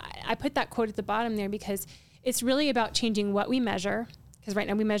 I put that quote at the bottom there because it's really about changing what we measure, because right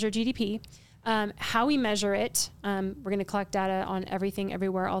now we measure GDP, how we measure it. We're going to collect data on everything,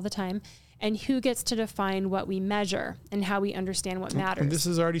 everywhere, all the time, and who gets to define what we measure and how we understand what matters. And this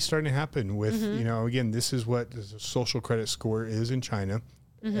is already starting to happen with, again, this is what the social credit score is in China,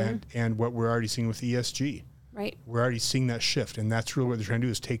 and what we're already seeing with ESG. Right. We're already seeing that shift, and that's really what they're trying to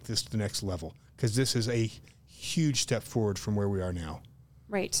do, is take this to the next level, because this is a huge step forward from where we are now.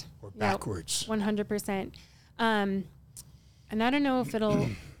 Right. Or backwards. 100%. And I don't know if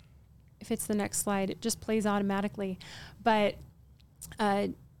if it's the next slide, it just plays automatically. But,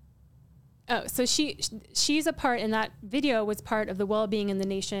 so she's a part, and that video was part of the Wellbeing in the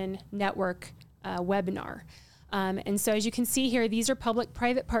Nation Network webinar. And so as you can see here, these are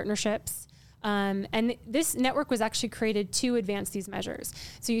public-private partnerships. And this network was actually created to advance these measures.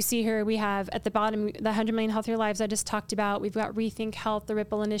 So you see here, we have at the bottom, the 100 Million Healthier Lives I just talked about. We've got Rethink Health, the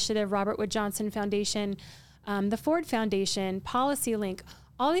Ripple Initiative, Robert Wood Johnson Foundation, the Ford Foundation, Policy Link.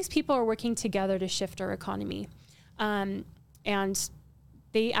 All these people are working together to shift our economy. And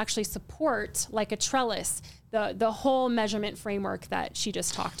they actually support, like a trellis, the whole measurement framework that she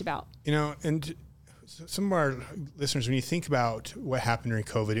just talked about. And some of our listeners, when you think about what happened during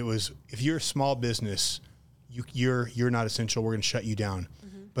COVID, it was, if you're a small business, you're not essential, we're going to shut you down.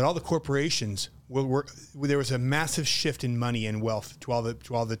 But all the corporations there was a massive shift in money and wealth to all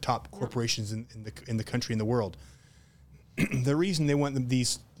the top corporations in the country and the world. The reason they want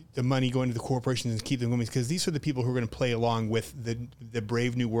the money going to the corporations and keep them going is because these are the people who are going to play along with the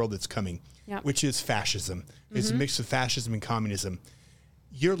brave new world that's coming, which is fascism. It's a mix of fascism and communism.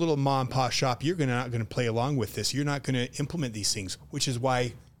 Your little mom and pop shop, you're not going to play along with this. You're not going to implement these things, which is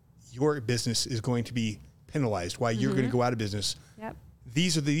why your business is going to be penalized, why you're going to go out of business. Yep.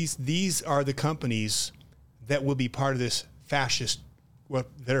 These are the companies that will be part of this fascist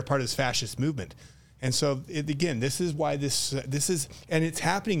movement. And so again, this is why this is, and it's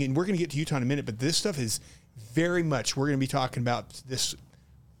happening, and we're going to get to Utah in a minute, but this stuff is very much, we're going to be talking about this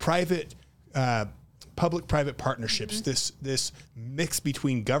private, public-private partnerships, this mix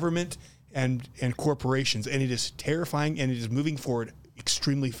between government and corporations, and it is terrifying, and it is moving forward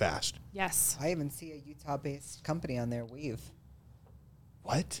extremely fast. Yes. I even see a Utah-based company on there, Weave.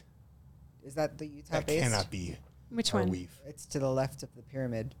 What? Is that the Utah-based? That cannot be. Which our one? Weave. It's to the left of the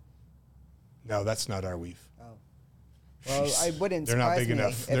pyramid. No, that's not our Weave. Oh. Well, I wouldn't. They're not big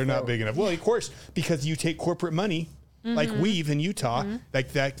enough. They're not big enough. Well, of course, because you take corporate money. Like Weave in Utah, like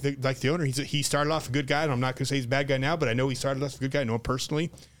the owner, he started off a good guy, and I'm not going to say he's a bad guy now, but I know he started off a good guy. I know him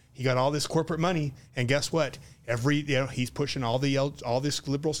personally. He got all this corporate money, and guess what? He's pushing all this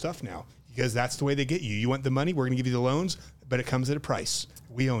liberal stuff now, because that's the way they get you. You want the money, we're going to give you the loans, but it comes at a price.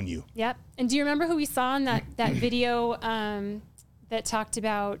 We own you. Yep. And do you remember who we saw in that video that talked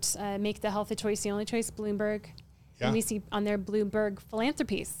about make the healthy choice the only choice? Bloomberg. Yeah. And we see on their Bloomberg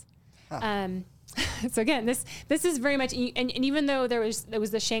Philanthropies. So again, this is very much, and even though there was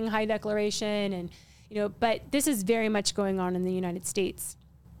the Shanghai Declaration, and but this is very much going on in the United States.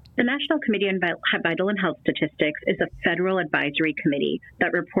 The National Committee on Vital and Health Statistics is a federal advisory committee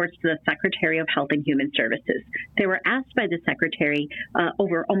that reports to the Secretary of Health and Human Services. They were asked by the Secretary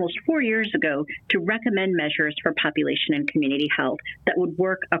over almost 4 years ago to recommend measures for population and community health that would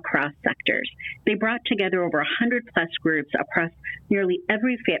work across sectors. They brought together over 100 plus groups across nearly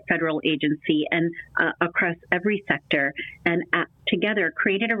every federal agency and across every sector, and together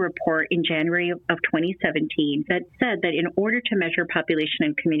created a report in January of 2017 that said that in order to measure population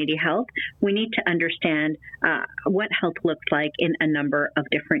and community health, we need to understand what health looks like in a number of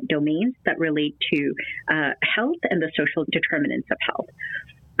different domains that relate to health and the social determinants of health.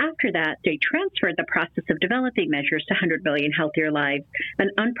 After that, they transferred the process of developing measures to 100 Billion Healthier Lives,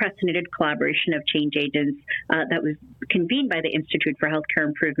 an unprecedented collaboration of change agents that was convened by the Institute for Healthcare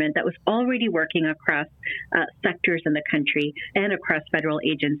Improvement that was already working across sectors in the country and across federal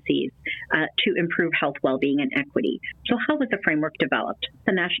agencies to improve health, well-being, and equity. So how was the framework developed?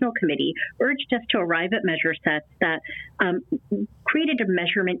 The National Committee urged us to arrive at measure sets that created a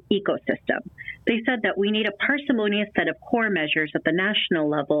measurement ecosystem. They said that we need a parsimonious set of core measures at the national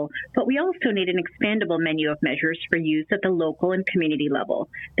level, but we also need an expandable menu of measures for use at the local and community level.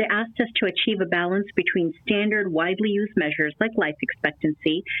 They asked us to achieve a balance between standard, widely used measures like life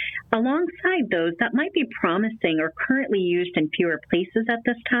expectancy, alongside those that might be promising or currently used in fewer places at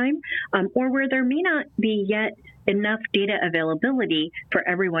this time, or where there may not be yet enough data availability for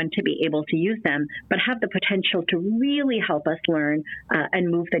everyone to be able to use them, but have the potential to really help us learn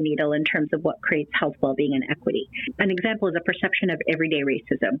and move the needle in terms of what creates health, well-being, and equity. An example is a perception of everyday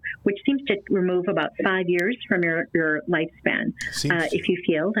racism, which seems to remove about 5 years from your lifespan if you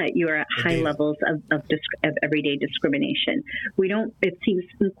feel that you are at high levels of everyday discrimination. It seems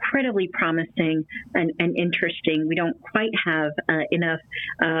incredibly promising and interesting. We don't quite have enough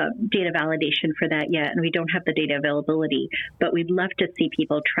data validation for that yet, and we don't have the data availability, but we'd love to see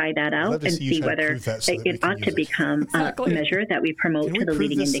people try that out and see whether it ought to become a measure that we promote to the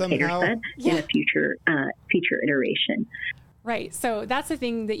leading indicator set in a future iteration. Right. So that's the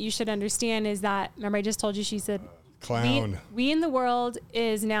thing that you should understand is that, remember I just told you, she said, we in the world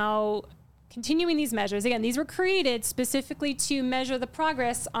is now continuing these measures. Again, these were created specifically to measure the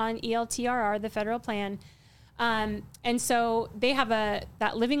progress on ELTRR, the federal plan. And so they have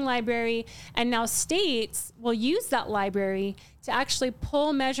that living library, and now states will use that library to actually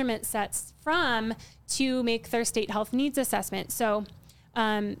pull measurement sets from to make their state health needs assessment. So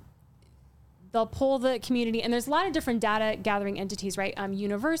they'll pull the community, and there's a lot of different data gathering entities, right?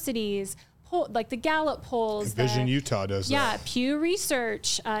 Universities, like the Gallup polls. Envision Utah does that. Yeah, Pew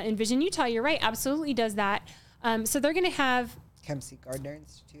Research, Envision Utah, you're right, absolutely does that. So they're going to have Kempsey Gardner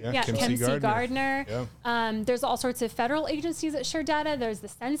Institute. Yeah, Kempsey Gardner. Yeah. There's all sorts of federal agencies that share data. There's the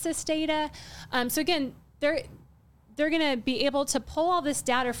census data. So again, they're going to be able to pull all this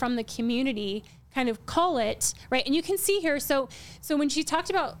data from the community, kind of cull it, right? And you can see here. So when she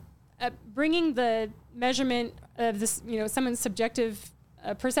talked about bringing the measurement of this, someone's subjective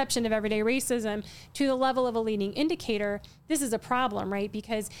perception of everyday racism to the level of a leading indicator, this is a problem, right?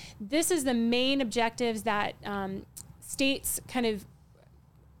 Because this is the main objectives that states kind of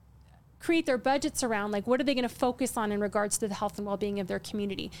create their budgets around, like what are they going to focus on in regards to the health and well-being of their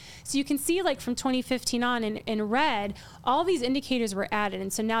community. So you can see like from 2015 on in red, all these indicators were added.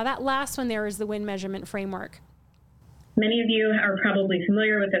 And so now that last one there is the WIN measurement framework. Many of you are probably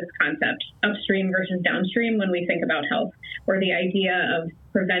familiar with this concept, upstream versus downstream, when we think about health, or the idea of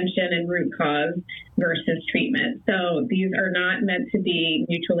prevention and root cause versus treatment. So these are not meant to be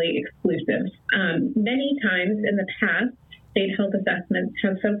mutually exclusive. Many times in the past, state health assessments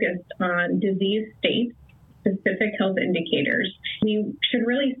have focused on disease states, specific health indicators. We should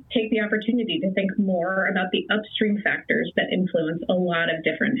really take the opportunity to think more about the upstream factors that influence a lot of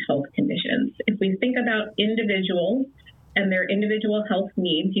different health conditions. If we think about individuals and their individual health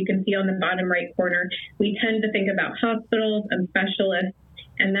needs, you can see on the bottom right corner, we tend to think about hospitals and specialists,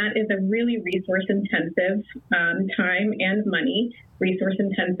 and that is a really resource-intensive time and money,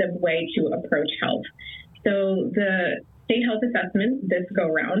 resource-intensive way to approach health. So the state health assessment this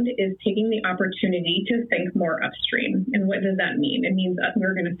go-round is taking the opportunity to think more upstream. And what does that mean? It means that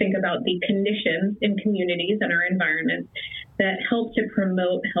we're going to think about the conditions in communities and our environments that help to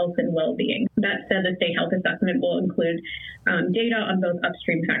promote health and well-being. That said, the state health assessment will include data on both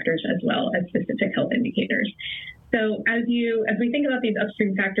upstream factors as well as specific health indicators. So as we think about these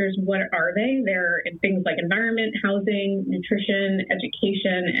upstream factors, what are they? They're things like environment, housing, nutrition,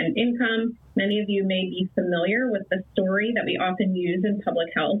 education, and income. Many of you may be familiar with the story that we often use in public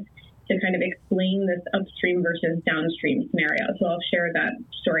health. to kind of explain this upstream versus downstream scenario. So I'll share that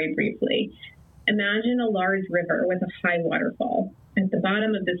story briefly. Imagine a large river with a high waterfall. At the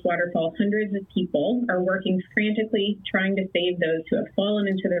bottom of this waterfall, hundreds of people are working frantically trying to save those who have fallen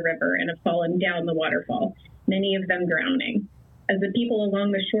into the river and have fallen down the waterfall, many of them drowning. As the people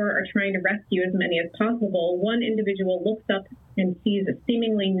along the shore are trying to rescue as many as possible, one individual looks up and sees a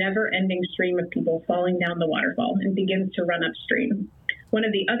seemingly never-ending stream of people falling down the waterfall and begins to run upstream. One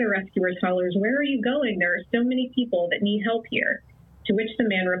of the other rescuers hollers, "Where are you going? There are so many people that need help here." To which the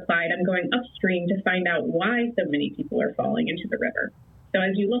man replied, "I'm going upstream to find out why so many people are falling into the river." So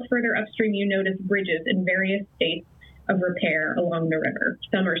as you look further upstream, you notice bridges in various states of repair along the river.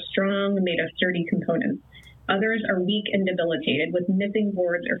 Some are strong, made of sturdy components. Others are weak and debilitated, with missing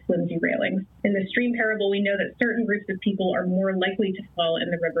boards or flimsy railings. In the stream parable, we know that certain groups of people are more likely to fall in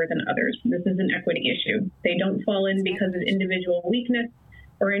the river than others. This is an equity issue. They don't fall in because of individual weakness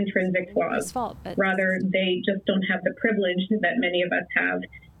or intrinsic flaws. Rather, they just don't have the privilege that many of us have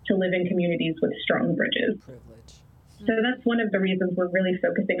to live in communities with strong bridges. So that's one of the reasons we're really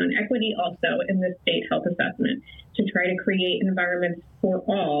focusing on equity also in this state health assessment, to try to create environments for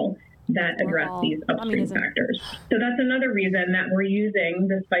all that address these upstream factors. So that's another reason that we're using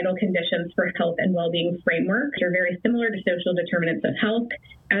this vital conditions for health and well-being framework. They're very similar to social determinants of health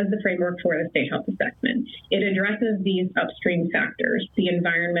as the framework for the state health assessment. It addresses these upstream factors, the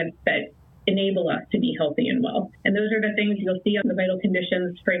environments that enable us to be healthy and well. And those are the things you'll see on the vital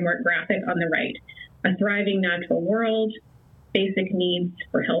conditions framework graphic on the right. A thriving natural world, basic needs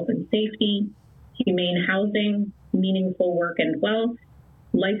for health and safety, humane housing, meaningful work and wealth,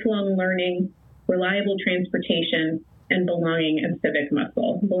 lifelong learning, reliable transportation, and belonging and civic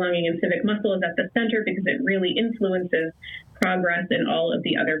muscle. Belonging and civic muscle is at the center because it really influences progress in all of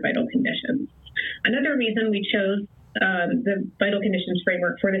the other vital conditions. Another reason we chose the vital conditions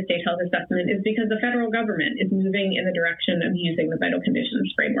framework for the state health assessment is because the federal government is moving in the direction of using the vital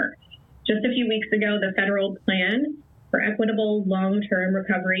conditions framework. Just a few weeks ago, the federal plan for equitable long-term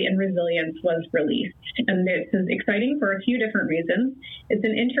recovery and resilience was released. And this is exciting for a few different reasons. It's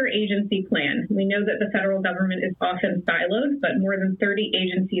an interagency plan. We know that the federal government is often siloed, but more than 30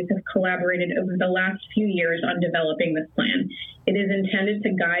 agencies have collaborated over the last few years on developing this plan. It is intended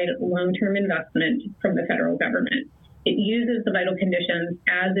to guide long-term investment from the federal government. It uses the vital conditions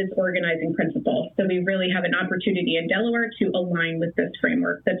as its organizing principle. So we really have an opportunity in Delaware to align with this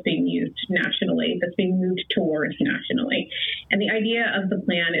framework that's being used nationally, that's being moved towards nationally. And the idea of the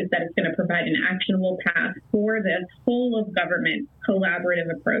plan is that it's going to provide an actionable path for this whole of government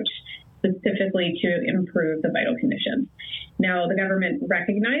collaborative approach, specifically to improve the vital conditions. Now, the government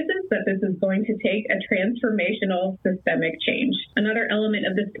recognizes that this is going to take a transformational systemic change. Another element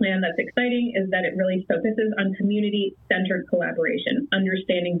of this plan that's exciting is that it really focuses on community-centered collaboration,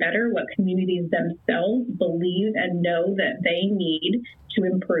 understanding better what communities themselves believe and know that they need to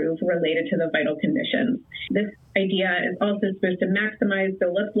improve related to the vital conditions. This idea is also supposed to maximize,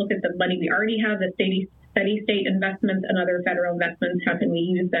 so let's look at the money we already have, the steady state investments and other federal investments. How can we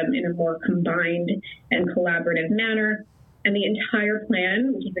use them in a more combined and collaborative manner? And the entire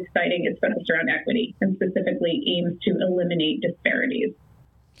plan, which is exciting, is focused around equity and specifically aims to eliminate disparities.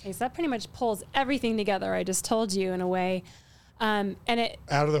 Okay, so that pretty much pulls everything together I just told you in a way. And it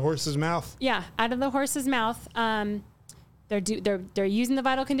out of the horse's mouth. Yeah, out of the horse's mouth. They're using the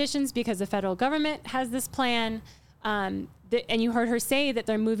vital conditions because the federal government has this plan. And you heard her say that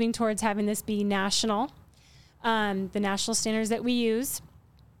they're moving towards having this be national, the national standards that we use.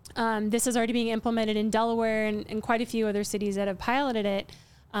 This is already being implemented in Delaware and quite a few other cities that have piloted it.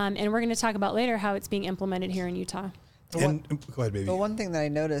 And we're going to talk about later how it's being implemented here in Utah. Go ahead, baby. The one thing that I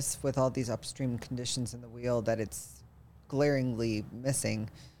noticed with all these upstream conditions in the wheel that it's glaringly missing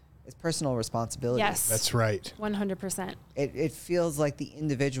is personal responsibility. Yes. That's right. 100%. It feels like the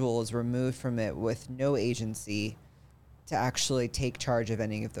individual is removed from it with no agency to actually take charge of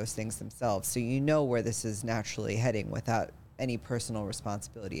any of those things themselves. So you know where this is naturally heading without any personal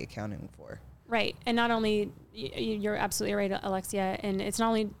responsibility accounting for. Right. And not only, you're absolutely right, Alexia, and it's not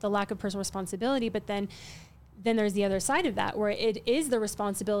only the lack of personal responsibility, but then there's the other side of that, where it is the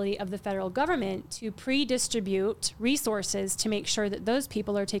responsibility of the federal government to pre-distribute resources to make sure that those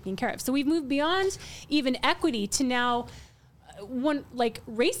people are taken care of. So we've moved beyond even equity to now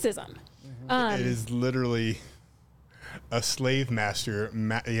racism. Mm-hmm. It is literally a slave master,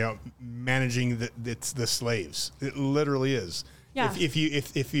 managing the slaves. It literally is. Yeah.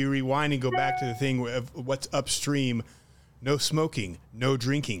 If you rewind and go back to the thing of what's upstream, no smoking, no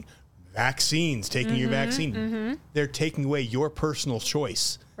drinking, vaccines, taking your vaccine, they're taking away your personal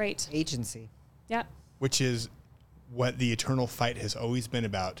choice. Right. Agency. Yep. Which is what the eternal fight has always been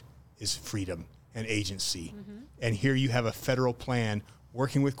about, is freedom and agency. And here you have a federal plan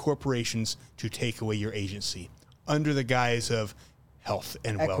working with corporations to take away your agency under the guise of health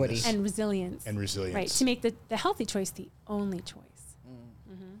and Equity. wellness. And resilience. And resilience. Right, to make the healthy choice the only choice.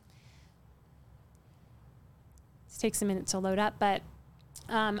 This takes a minute to load up, but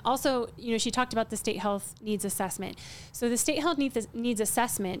also, she talked about the state health needs assessment. So the state health needs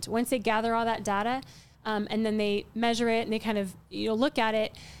assessment, once they gather all that data, and then they measure it and they kind of look at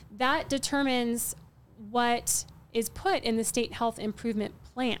it, that determines what is put in the state health improvement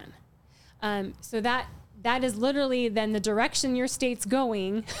plan. So that is literally then the direction your state's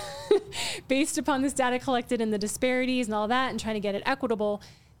going based upon this data collected and the disparities and all that, and trying to get it equitable.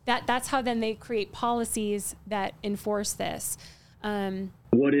 That's how then they create policies that enforce this.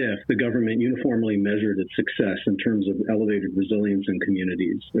 What if the government uniformly measured its success in terms of elevated resilience in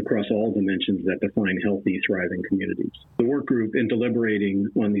communities across all dimensions that define healthy, thriving communities? The work group, in deliberating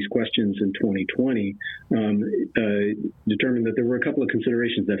on these questions in 2020, determined that there were a couple of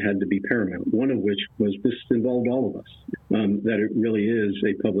considerations that had to be paramount, one of which was this involved all of us, that it really is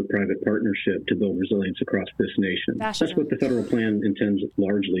a public-private partnership to build resilience across this nation. That's what the federal plan intends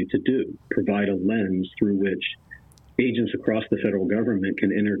largely to do, provide a lens through which agents across the federal government can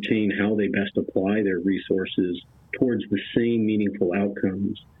entertain how they best apply their resources towards the same meaningful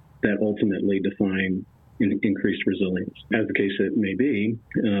outcomes that ultimately define increased resilience. As the case it may be,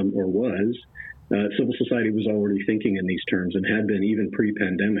 or was, civil society was already thinking in these terms and had been even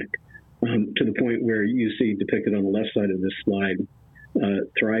pre-pandemic, to the point where you see depicted on the left side of this slide,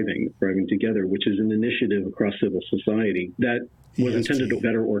 Thriving Together, which is an initiative across civil society that was intended to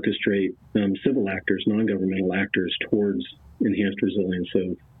better orchestrate civil actors, non-governmental actors, towards enhanced resilience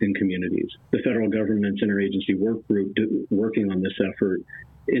in communities. The federal government's interagency work group working on this effort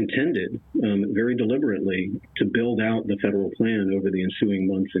intended very deliberately to build out the federal plan over the ensuing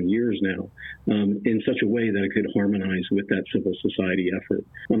months and years now in such a way that it could harmonize with that civil society effort.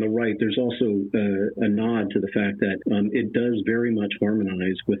 On the right, there's also a nod to the fact that it does very much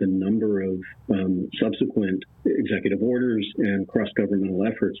harmonize with a number of subsequent executive orders and cross-governmental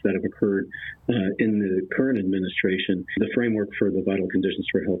efforts that have occurred in the current administration. The framework for the vital conditions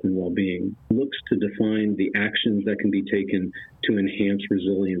for health and well-being looks to define the actions that can be taken to enhance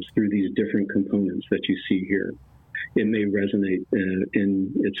resilience through these different components that you see here. It may resonate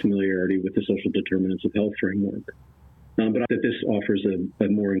in its familiarity with the social determinants of health framework, but that this offers a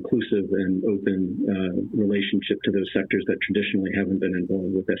more inclusive and open relationship to those sectors that traditionally haven't been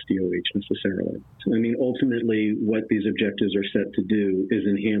involved with SDOH necessarily. So, ultimately, what these objectives are set to do is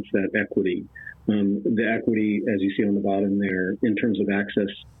enhance that equity. The equity, as you see on the bottom there, in terms of access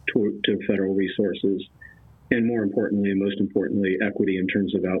to federal resources, and more importantly, and most importantly, equity in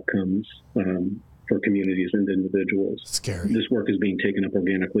terms of outcomes for communities and individuals. Scary. This work is being taken up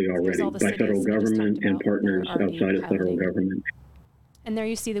organically already by federal government and partners outside of federal government. And there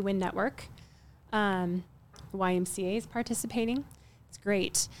you see the WIN network. The YMCA is participating. It's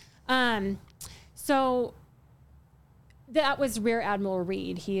great. So that was Rear Admiral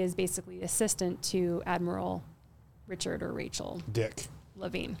Reed. He is basically assistant to Admiral Richard or Rachel Dick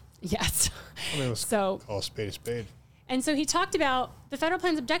Levine. Yes. So call a spade a spade. And so he talked about the federal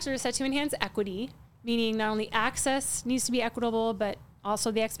plan's objectives are set to enhance equity, meaning not only access needs to be equitable, but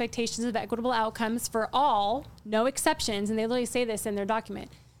also the expectations of equitable outcomes for all, no exceptions. And they literally say this in their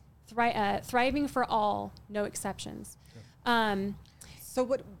document, thriving for all, no exceptions. So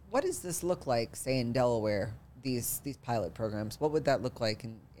what does this look like, say, in Delaware, these pilot programs? What would that look like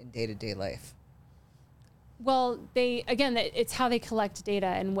in day-to-day life? Well, it's how they collect data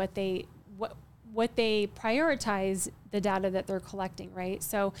and what they prioritize the data that they're collecting, right?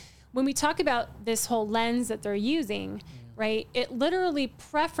 So when we talk about this whole lens that they're using, right, it literally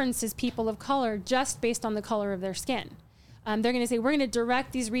preferences people of color just based on the color of their skin. They're going to say, we're going to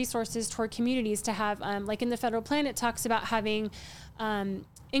direct these resources toward communities to have, like in the federal plan, it talks about having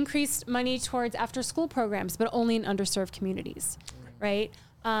increased money towards after-school programs, but only in underserved communities, right?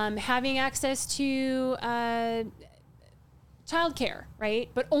 Having access to childcare, right?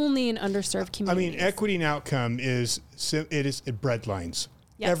 But only in underserved communities. Equity and outcome is bread lines.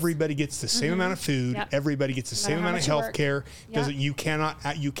 Yes. Everybody gets the same amount of food. Yep. Everybody gets the same amount of health care. Yep. You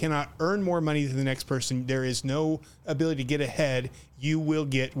cannot earn more money than the next person. There is no ability to get ahead. You will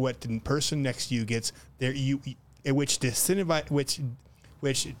get what the person next to you gets. Which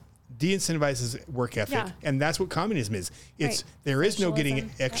de-incentivizes work ethic, and that's what communism is. It's there is no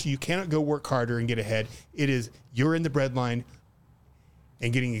getting extra. You cannot go work harder and get ahead. It is you're in the bread line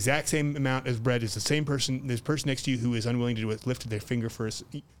and getting the exact same amount of bread as the same person. This person next to you who is unwilling to do it, lift their finger first.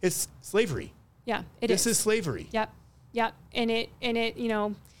 It's slavery. Yeah, this is slavery. Yep, and it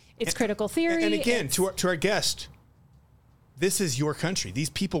It's critical theory. And again, to our guest, this is your country. These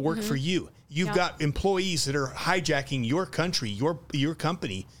people work for you. You've got employees that are hijacking your country, your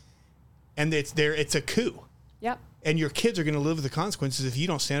company, and it's a coup. Yep. And your kids are going to live with the consequences if you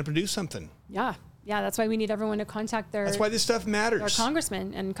don't stand up and do something. Yeah. Yeah, that's why we need everyone to contact That's why this stuff matters. Their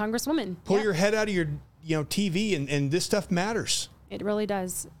congressmen and congresswomen. Pull your head out of your TV, and this stuff matters. It really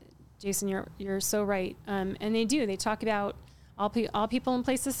does. Jason, you're so right. And they talk about all people and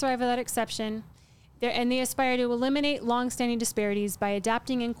places thrive without exception. And they aspire to eliminate long-standing disparities by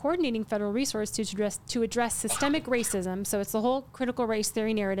adapting and coordinating federal resources to address systemic racism. So it's the whole critical race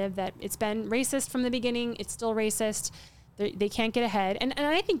theory narrative that it's been racist from the beginning. It's still racist. They can't get ahead. And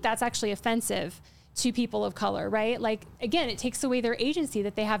I think that's actually offensive to people of color, right? Like, again, it takes away their agency,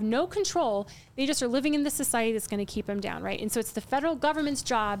 that they have no control. They just are living in the society that's going to keep them down, right? And so it's the federal government's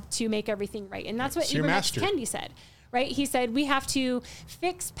job to make everything right. And that's what Ibram X. Kendi said. Right? He said, we have to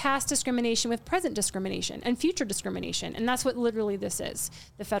fix past discrimination with present discrimination and future discrimination. And that's what literally this is.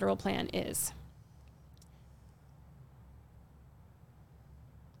 The federal plan is.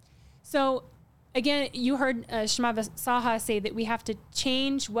 So again, you heard Shimava Saha say that we have to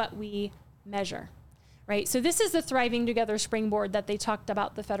change what we measure, right? So this is the Thriving Together springboard that they talked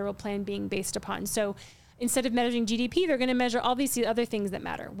about the federal plan being based upon. So instead of measuring GDP, they're going to measure all these other things that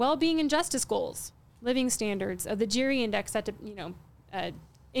matter. Well-being and justice goals, living standards, the GERI index,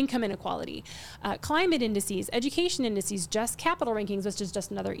 income inequality, climate indices, education indices, just capital rankings, which is just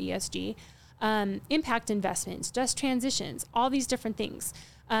another ESG, impact investments, just transitions, all these different things.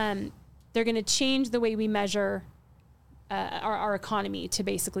 They're going to change the way we measure our economy to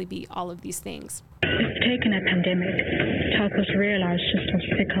basically be all of these things. It's taken a pandemic to help us realize just how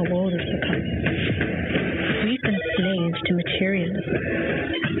sick our world has become. We've been slaves to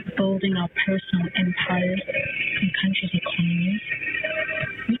materialism, building our personal empires and countries' economies.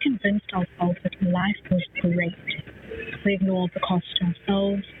 We convinced ourselves that life was great. We ignored the cost to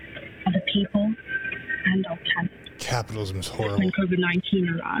ourselves, other people, and our planet. Capitalism is horrible. When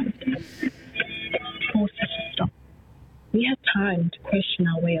COVID-19 arrived, it forced us to stop. We had time to question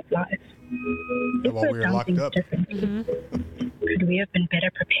our way of life. If while we were locked up. Could we have been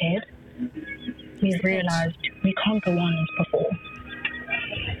better prepared? We've realized we can't go on as before.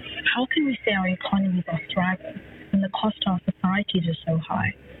 How can we say our economies are thriving when the cost to our societies is so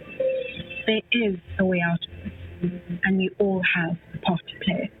high? There is a way out of this, and we all have a part to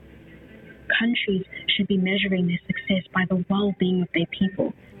play. Countries should be measuring their success by the well-being of their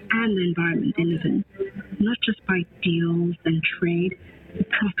people and the environment they live in, not just by deals and trade, the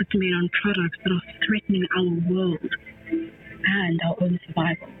profits made on products that are threatening our world and our own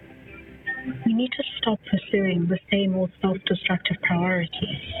survival. We need to stop pursuing the same old self-destructive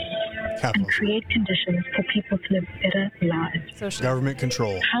priorities and create conditions for people to live better lives. Government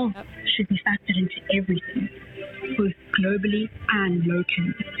control. Health should be factored into everything, both globally and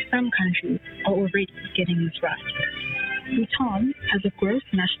locally. Some countries are already getting this right. Bhutan has a gross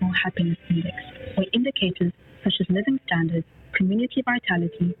national happiness index, where indicators such as living standards, community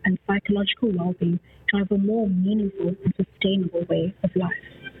vitality, and psychological well-being drive a more meaningful and sustainable way of life.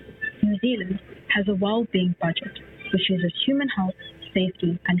 New Zealand has a well-being budget, which uses human health,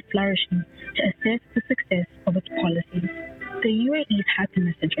 safety, and flourishing to assess the success of its policies. The UAE's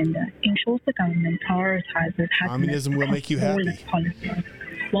happiness agenda ensures the government prioritizes happiness. Communism will make you happy.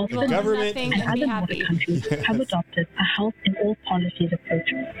 While the government and other modern countries have adopted a health in all policies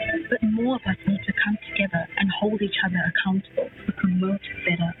approach. But more of us need to come together and hold each other accountable to promote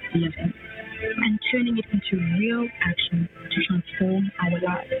better living and turning it into real action to transform our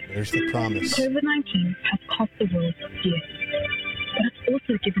lives. There's the promise. COVID-19 has cost the world dear, but it's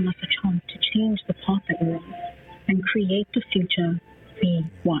also given us a chance to change the path that we're on and create the future we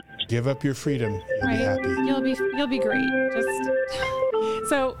want. Give up your freedom. You'll be happy. You'll be great.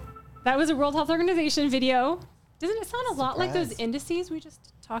 So that was a World Health Organization video. Doesn't it sound a lot like those indices we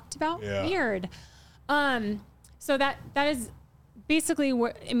just talked about? Yeah. Weird. So that is basically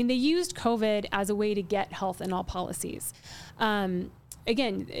what, I mean, they used COVID as a way to get health in all policies.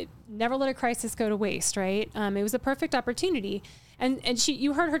 Again, never let a crisis go to waste, right? It was a perfect opportunity. And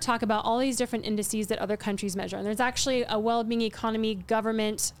you heard her talk about all these different indices that other countries measure. And there's actually a well-being economy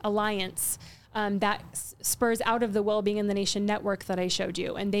government alliance that spurs out of the Wellbeing in the Nation network that I showed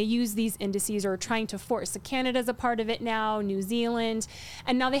you. And they use these indices or are trying to force. So Canada's a part of it now, New Zealand,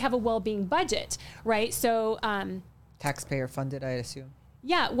 and now they have a well-being budget, right? So taxpayer funded, I assume.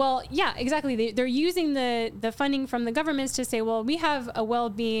 Yeah, well, yeah, exactly. They're using the funding from the governments to say, well, we have a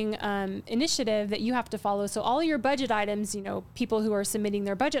well-being initiative that you have to follow. So all your budget items, people who are submitting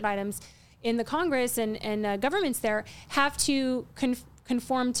their budget items in the Congress and governments there have to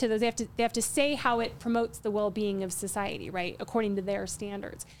conform to those. They have to say how it promotes the well-being of society, right, according to their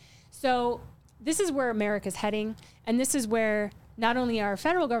standards. So this is where America's heading, and this is where not only our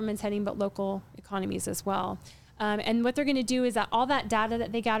federal government's heading, but local economies as well. And what they're going to do is that all that data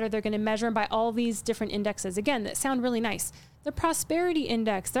that they gather, they're going to measure by all these different indexes, again, that sound really nice. The prosperity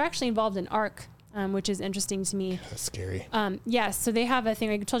index, they're actually involved in ARC, which is interesting to me. That's scary. Yes, so they have a thing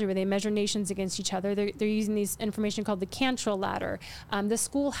I told you where they measure nations against each other. They're using these information called the Cantrell ladder. The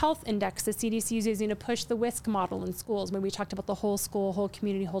school health index, the CDC is using to push the WISC model in schools. When we talked about the whole school, whole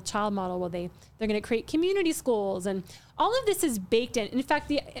community, whole child model, well, they're going to create community schools, and all of this is baked in. In fact,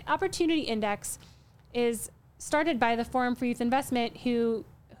 the opportunity index is started by the Forum for Youth Investment, who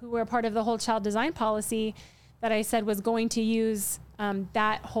were part of the whole child design policy that I said was going to use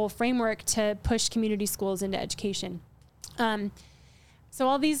that whole framework to push community schools into education. So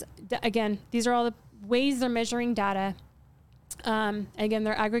all these, again, these are all the ways they're measuring data. Again,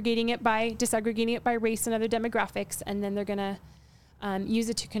 they're disaggregating it by race and other demographics, and then they're going to use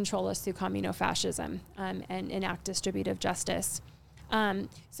it to control us through communofascism and enact distributive justice.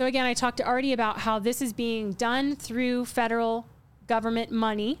 So again, I talked already about how this is being done through federal government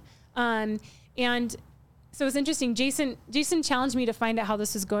money. And so it's interesting. Jason challenged me to find out how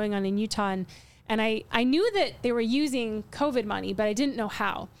this was going on in Utah. And I knew that they were using COVID money, but I didn't know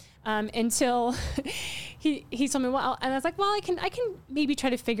how until he told me, well, and I was like, well, I can maybe try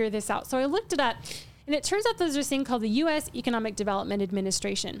to figure this out. So I looked it up, and it turns out there's this thing called the U.S. Economic Development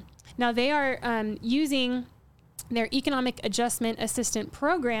Administration. Now they are using their Economic Adjustment Assistant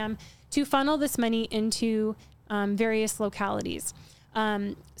Program to funnel this money into various localities.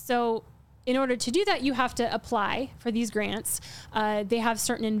 So in order to do that, you have to apply for these grants. They have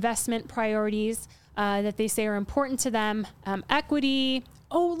certain investment priorities that they say are important to them. Equity.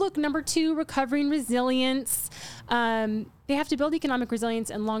 Oh, look, number 2, recovery and resilience. They have to build economic resilience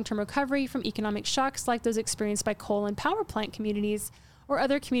and long-term recovery from economic shocks like those experienced by coal and power plant communities or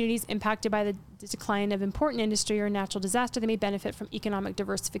other communities impacted by the decline of important industry or natural disaster. They may benefit from economic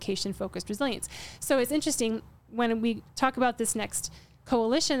diversification-focused resilience. So it's interesting when we talk about this next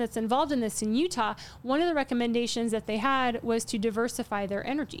coalition that's involved in this in Utah, one of the recommendations that they had was to diversify their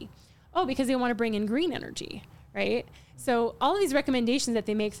energy. Oh, because they want to bring in green energy, right? So all of these recommendations that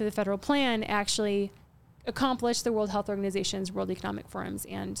they make through the federal plan actually accomplish the World Health Organization's, World Economic Forum's,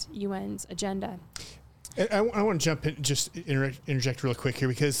 and UN's agenda. I want to jump in, just interject real quick here,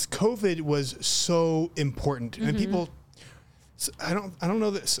 because COVID was so important, and people, I don't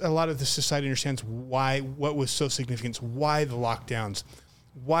know that a lot of the society understands what was so significant, why the lockdowns,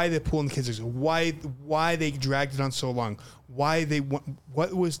 why they pulled the kids, why they dragged it on so long,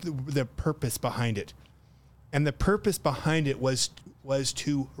 what was the purpose behind it, and the purpose behind it was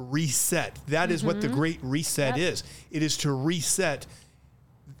to reset. That is what the Great Reset is. It is to reset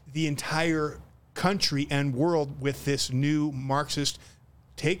the entire country and world with this new Marxist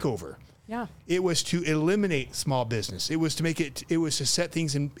takeover. Yeah. It was to eliminate small business. It was to set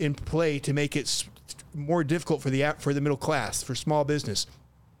things in play to make it more difficult for the middle class, for small business.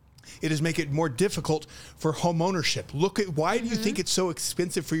 It is make it more difficult for home ownership. Look at, why do you think it's so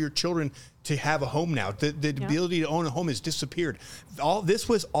expensive for your children to have a home now? The ability to own a home has disappeared. All this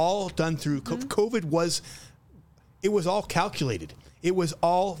was all done through COVID. It was all calculated. It was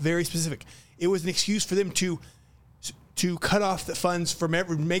all very specific. It was an excuse for them to cut off the funds from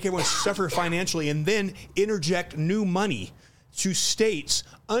make everyone suffer financially, and then interject new money to states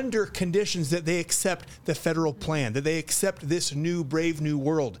under conditions that they accept the federal plan, that they accept this new brave new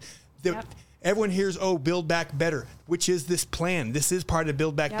world. Everyone hears, Build Back Better, which is this plan. This is part of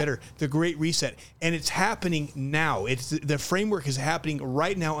Build Back Better, the Great Reset. And it's happening now. The framework is happening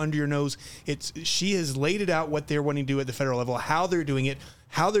right now under your nose. She has laid it out, what they're wanting to do at the federal level, how they're doing it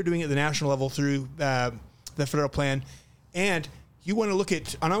at the national level through the federal plan. And you want to look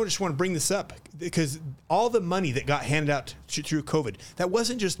at, and I just want to bring this up, because all the money that got handed out through COVID, that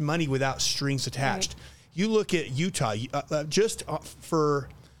wasn't just money without strings attached. Right. You look at Utah, if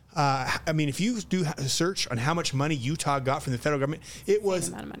you do a search on how much money Utah got from the federal government, it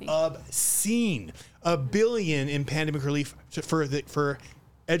was obscene. $1 billion in pandemic relief for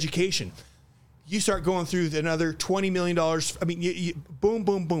education. You start going through another $20 million. Boom,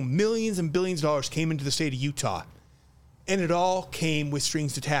 boom, boom. Millions and billions of dollars came into the state of Utah. And it all came with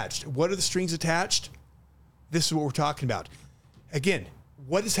strings attached. What are the strings attached? This is what we're talking about. Again,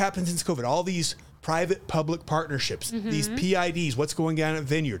 what has happened since COVID? All these private-public partnerships, these PIDs, what's going on at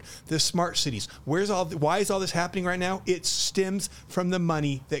Vineyard, the smart cities. Why is all this happening right now? It stems from the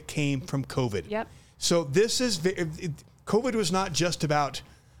money that came from COVID. Yep. So COVID was not just about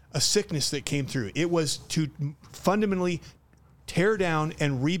a sickness that came through. It was to fundamentally tear down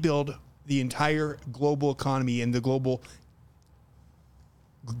and rebuild the entire global economy and the global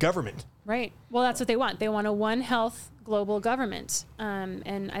government. Right. Well, that's what they want. They want a one health global government.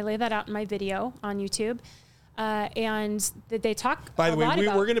 And I lay that out in my video on YouTube. And they talk. By the way,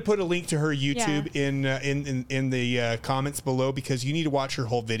 we're going to put a link to her YouTube in the comments below, because you need to watch her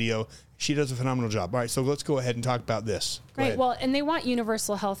whole video. She does a phenomenal job. All right, so let's go ahead and talk about this. Right. Well, and they want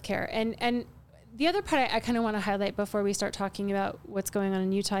universal health care. And the other part I kind of want to highlight before we start talking about what's going on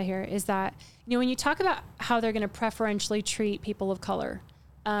in Utah here is that, when you talk about how they're going to preferentially treat people of color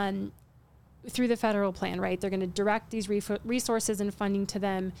through the federal plan, right? They're going to direct these resources and funding to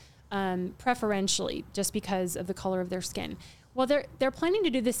them preferentially just because of the color of their skin. Well, they're planning to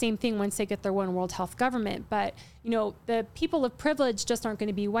do the same thing once they get their one world health government. But, the people of privilege just aren't going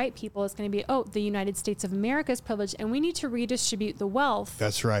to be white people. It's going to be, the United States of America is privileged, and we need to redistribute the wealth.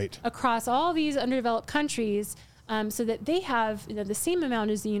 That's right. Across all these underdeveloped countries so that they have the same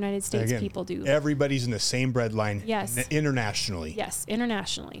amount as the United States people do. Everybody's in the same breadline. Yes. Internationally. Yes,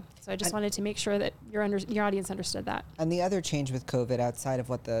 internationally. So I just wanted to make sure that your audience understood that. And the other change with COVID, outside of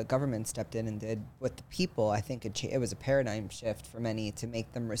what the government stepped in and did with the people, I think it was a paradigm shift for many to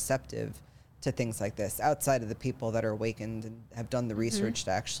make them receptive to things like this, outside of the people that are awakened and have done the research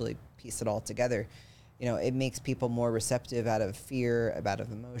to actually piece it all together. It makes people more receptive out of fear, out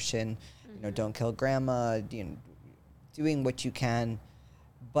of emotion. Don't kill grandma, doing what you can,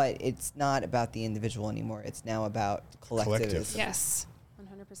 but it's not about the individual anymore. It's now about collectivism. Yes,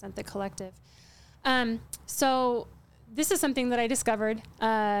 100% the collective. So this is something that I discovered.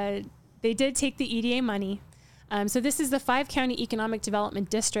 They did take the EDA money. So this is the 5-county economic development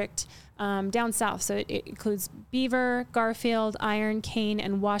district down south. So it includes Beaver, Garfield, Iron, Kane,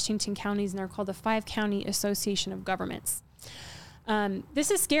 and Washington counties, and they're called the 5-County Association of Governments. This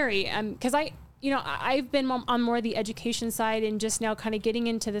is scary because I've been on more of the education side and just now kind of getting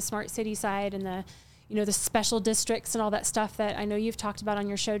into the smart city side and the special districts and all that stuff that I know you've talked about on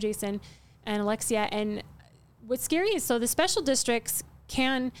your show, Jason and Alexia. And what's scary is, so the special districts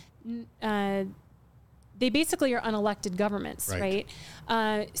they basically are unelected governments, right?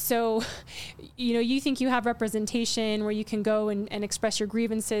 So, you think you have representation where you can go and express your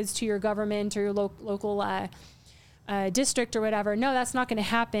grievances to your government or your local district or whatever. No, that's not going to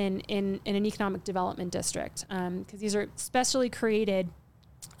happen in an economic development district because these are specially created.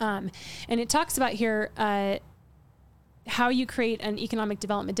 And it talks about here how you create an economic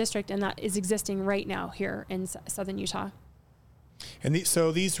development district, and that is existing right now here in southern Utah. And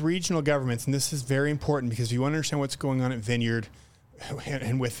so these regional governments, and this is very important because you understand what's going on at Vineyard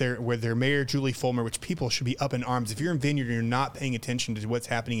and with their mayor, Julie Fulmer, which people should be up in arms. If you're in Vineyard and you're not paying attention to what's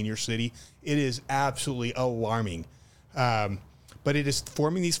happening in your city, it is absolutely alarming. But it is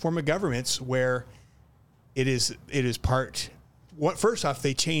forming these form of governments where it is part. First off,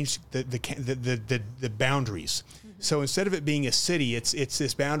 they changed the boundaries. Mm-hmm. So instead of it being a city, it's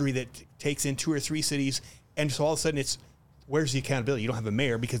this boundary that takes in 2 or 3 cities, and so all of a sudden where's the accountability? You don't have a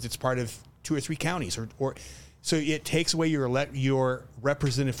mayor because it's part of 2 or 3 counties, or so it takes away your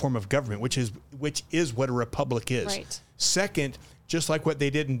representative form of government, which is what a republic is. Right. Second, just like what they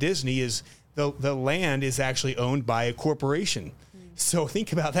did in Disney, is the land is actually owned by a corporation. So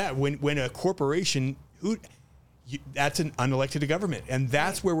think about that. When a corporation, that's an unelected government, and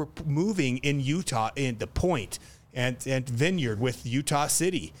that's where we're moving in Utah, in the Point and Vineyard with Utah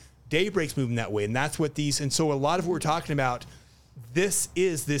City. Daybreak's moving that way, and that's what and so a lot of what we're talking about, this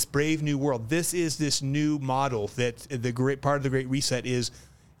is this brave new world. This is this new model that the great part of the Great Reset is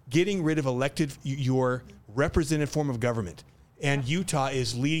getting rid of your representative form of government. And Utah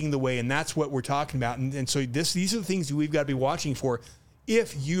is leading the way, and that's what we're talking about. And so these are the things we've got to be watching for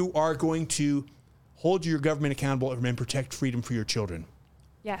if you are going to hold your government accountable and protect freedom for your children.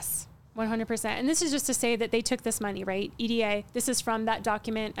 Yes. 100%. And this is just to say that they took this money, right? EDA, this is from that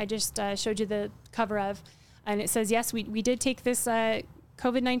document I just showed you the cover of. And it says, yes, we did take this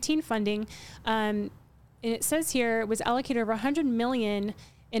COVID-19 funding. And it says here it was allocated over $100 million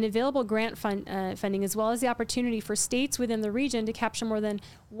in available grant funding, as well as the opportunity for states within the region to capture more than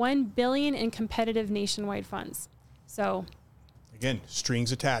 $1 billion in competitive nationwide funds. So, again,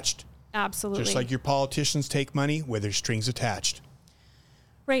 strings attached. Absolutely. Just like your politicians take money where there's strings attached.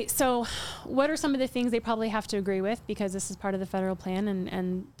 Right. So what are some of the things they probably have to agree with, because this is part of the federal plan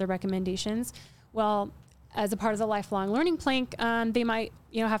and the recommendations? Well, as a part of the lifelong learning plank, they might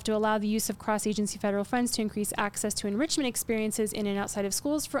have to allow the use of cross-agency federal funds to increase access to enrichment experiences in and outside of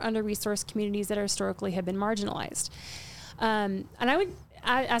schools for under-resourced communities that historically have been marginalized. And I would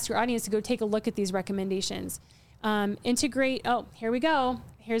ask your audience to go take a look at these recommendations. Integrate, here we go.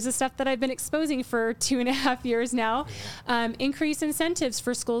 here's the stuff that I've been exposing for 2.5 years now. Increase incentives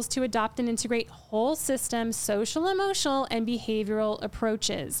for schools to adopt and integrate whole system social, emotional, and behavioral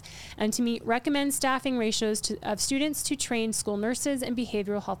approaches, and to recommend staffing ratios of students to train school nurses and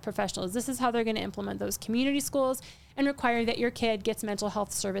behavioral health professionals. This is how they're going to implement those community schools and require that your kid gets mental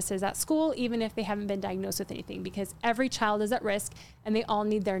health services at school, even if they haven't been diagnosed with anything, because every child is at risk and they all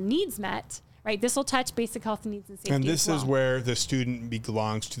need their needs met. Right. This will touch basic health needs and safety. And this is where the student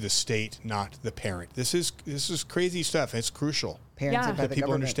belongs to the state, not the parent. This is crazy stuff. It's crucial. Parents that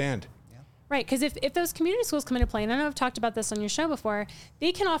people understand. Right. Because if those community schools come into play, and I know I've talked about this on your show before,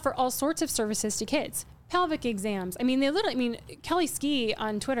 they can offer all sorts of services to kids. Pelvic exams. I mean, Kelly Ski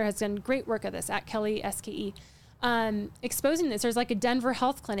on Twitter has done great work of this, at Kelly SKE, exposing this. There's like a Denver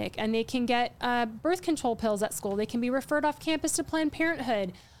health clinic, and they can get birth control pills at school. They can be referred off campus to Planned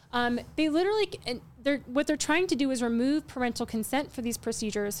Parenthood. They literally, what they're trying to do is remove parental consent for these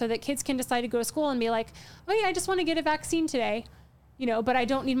procedures so that kids can decide to go to school and be like, oh yeah, I just want to get a vaccine today, but I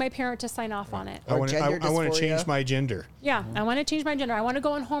don't need my parent to sign off on it. I want to change my gender. Yeah, I want to change my gender. I want to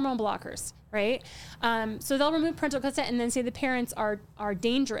go on hormone blockers, right? So they'll remove parental consent and then say the parents are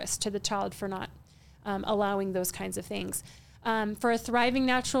dangerous to the child for not allowing those kinds of things. For a thriving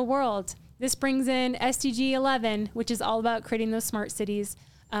natural world, this brings in SDG 11, which is all about creating those smart cities.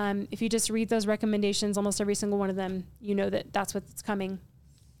 If you just read those recommendations, almost every single one of them, that's what's coming.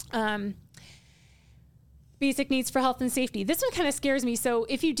 Basic needs for health and safety. This one kind of scares me. So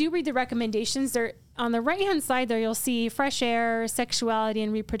if you do read the recommendations, there on the right-hand side there, you'll see fresh air, sexuality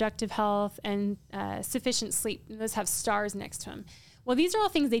and reproductive health, and sufficient sleep. And those have stars next to them. Well, these are all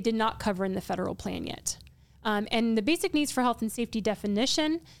things they did not cover in the federal plan yet. And the basic needs for health and safety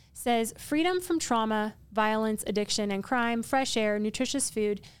definition says freedom from trauma, violence, addiction, and crime, fresh air, nutritious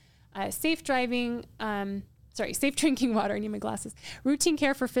food, safe drinking water, I need my glasses, routine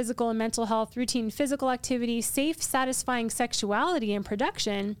care for physical and mental health, routine physical activity, safe, satisfying sexuality and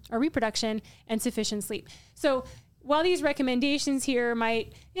reproduction, and sufficient sleep. So while these recommendations here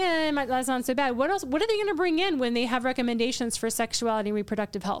might not sound so bad, what are they going to bring in when they have recommendations for sexuality and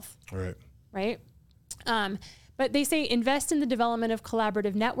reproductive health? Right? But they say invest in the development of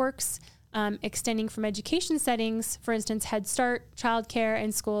collaborative networks, extending from education settings, for instance, Head Start, childcare,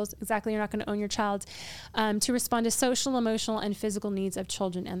 and schools. Exactly, you're not going to own your child, to respond to social, emotional, and physical needs of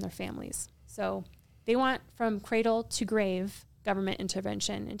children and their families. So they want from cradle to grave government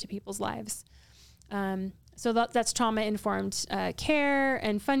intervention into people's lives. So that's trauma-informed care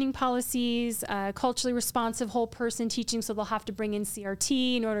and funding policies, culturally responsive whole person teaching. So they'll have to bring in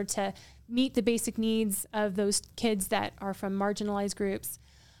CRT in order to meet the basic needs of those kids that are from marginalized groups,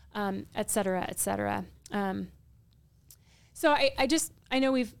 et cetera, et cetera. So I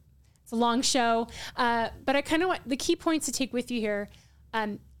know it's a long show, but I kind of want the key points to take with you here.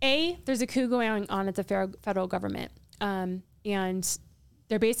 There's a coup going on at the federal government, and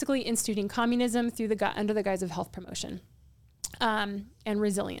they're basically instituting communism under the guise of health promotion and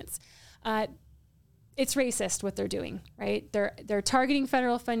resilience. It's racist what they're doing, right? They're targeting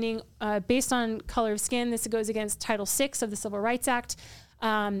federal funding based on color of skin. This goes against Title VI of the Civil Rights Act,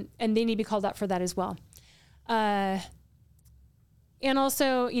 and they need to be called out for that as well. And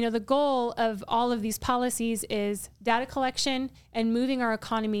also, the goal of all of these policies is data collection and moving our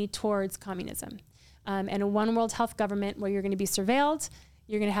economy towards communism, and a one world health government where you're going to be surveilled.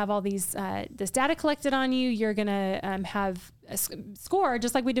 You're going to have all these this data collected on you. You're going to have a score,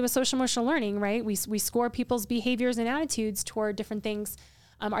 just like we do with social emotional learning, right? We score people's behaviors and attitudes toward different things.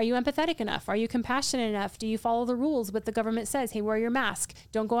 Are you empathetic enough? Are you compassionate enough? Do you follow the rules? What the government says? Hey, wear your mask.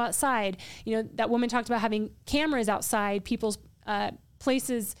 Don't go outside. That woman talked about having cameras outside people's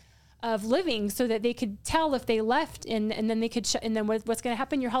places of living so that they could tell if they left, and then they could and then what's going to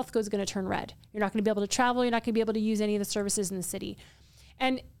happen? Your health code is going to turn red. You're not going to be able to travel. You're not going to be able to use any of the services in the city.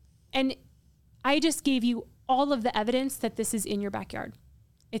 And I just gave you all of the evidence that this is in your backyard.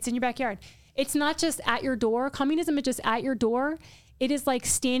 It's in your backyard. It's not just at your door. Communism is just at your door. It is like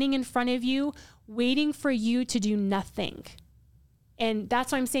standing in front of you, waiting for you to do nothing. And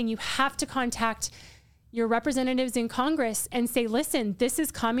that's why I'm saying you have to contact your representatives in Congress and say, listen, this is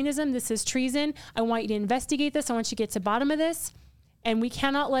communism. This is treason. I want you to investigate this. I want you to get to the bottom of this. And we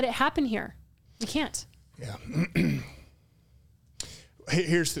cannot let it happen here. We can't. Yeah.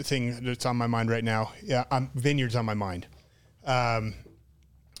 Here's the thing that's on my mind right now. Yeah, Vineyard's on my mind.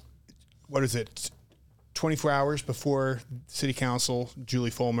 What is it? 24 hours before City Council,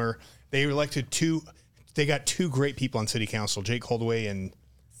 Julie Fulmer, they elected they got two great people on City Council, Jake Holdaway and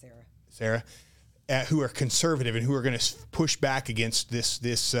Sarah, who are conservative and who are going to push back against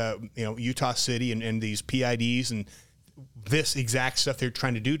this Utah City and these PIDs and this exact stuff they're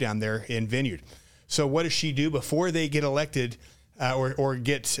trying to do down there in Vineyard. So what does she do before they get elected or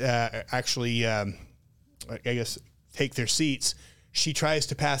get take their seats? She tries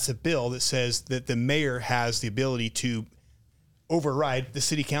to pass a bill that says that the mayor has the ability to override the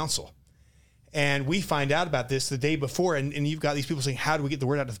city council. And we find out about this the day before, and you've got these people saying, how do we get the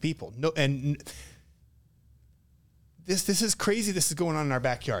word out to the people? No, and this is crazy. This is going on in our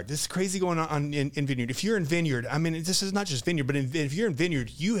backyard. This is crazy going on in Vineyard. If you're in Vineyard, I mean, this is not just Vineyard, but if you're in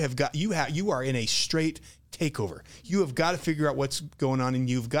Vineyard, you are in a straight takeover. You have got to figure out what's going on, and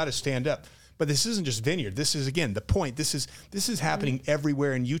you've got to stand up. But this isn't just Vineyard. This is, again, the point. This is happening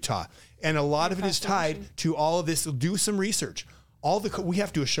everywhere in Utah. And a lot of it is tied to all of this. Do some research. We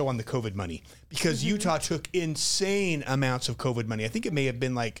have to do a show on the COVID money because Utah took insane amounts of COVID money. I think it may have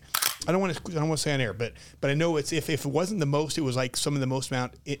been like, I don't want to say on air, but I know it's if it wasn't the most, it was like some of the most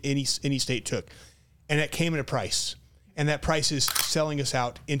amount any state took. And it came at a price. And that price is selling us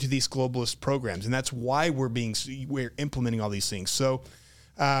out into these globalist programs. And that's why we're implementing all these things. So,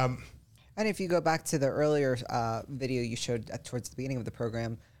 and if you go back to the earlier video you showed towards the beginning of the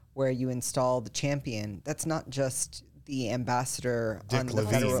program where you installed the champion, that's not just the ambassador on the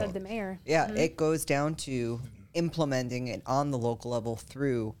federal. Said the mayor. Yeah, it goes down to implementing it on the local level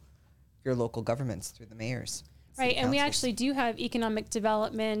through your local governments, through the mayors. Right, and we actually do have economic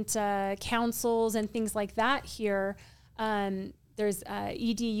development councils and things like that here. There's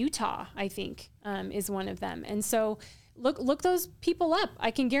ED Utah, I think, is one of them. And so look those people up.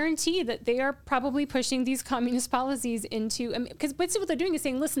 I can guarantee that they are probably pushing these communist policies into, because basically what they're doing is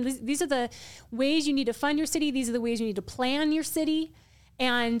saying, listen, these are the ways you need to fund your city. These are the ways you need to plan your city.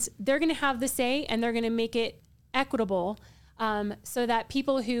 And they're going to have the say, and they're going to make it equitable so that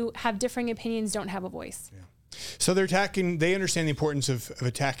people who have differing opinions don't have a voice. Yeah. So they understand the importance of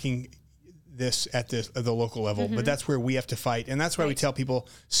attacking this at the local level, but that's where we have to fight. And that's why we tell people,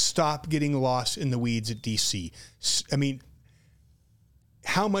 stop getting lost in the weeds at DC. I mean,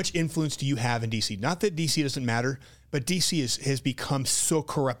 how much influence do you have in DC? Not that DC doesn't matter, but DC has become so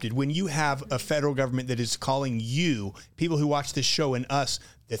corrupted. When you have a federal government that is calling you, people who watch this show, and us,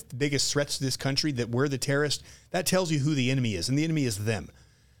 the biggest threats to this country, that we're the terrorists, that tells you who the enemy is, and the enemy is them.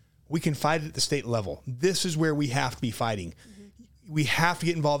 We can fight it at the state level. This is where we have to be fighting. We have to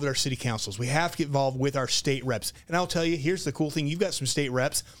get involved with our city councils. We have to get involved with our state reps. And I'll tell you, here's the cool thing. You've got some state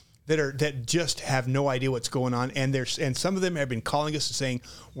reps that just have no idea what's going on. And some of them have been calling us and saying,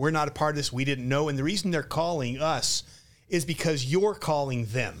 we're not a part of this. We didn't know. And the reason they're calling us is because you're calling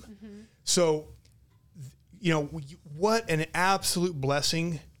them. So, what an absolute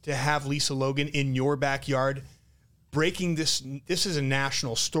blessing to have Lisa Logan in your backyard breaking this. This is a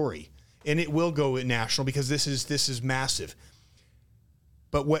national story, and it will go national because this is massive.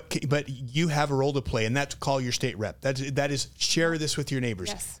 But you have a role to play, and that's call your state rep. That is share this with your neighbors.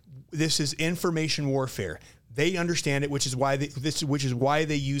 Yes. This is information warfare. They understand it, which is why they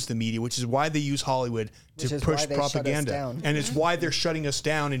use the media, which is why they use Hollywood to push propaganda, and it's why they're shutting us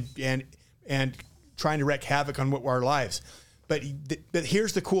down and trying to wreak havoc on our lives. But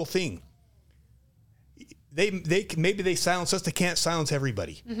here's the cool thing. Maybe silence us. They can't silence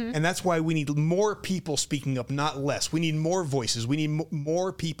everybody. And that's why we need more people speaking up, not less. We need more voices. We need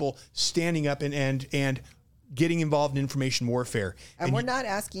more people standing up and getting involved in information warfare. And we're not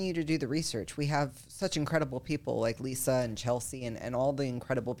asking you to do the research. We have such incredible people like Lisa and Chelsea and all the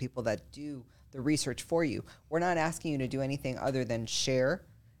incredible people that do the research for you. We're not asking you to do anything other than share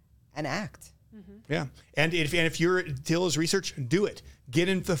and act. Yeah. And if you're Tilla's research, do it. Get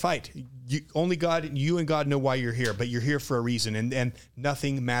into the fight. You and God know why you're here, but you're here for a reason, and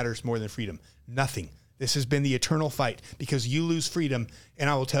nothing matters more than freedom. Nothing. This has been the eternal fight, because you lose freedom, and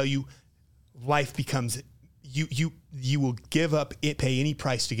I will tell you, life becomes you will give up it, pay any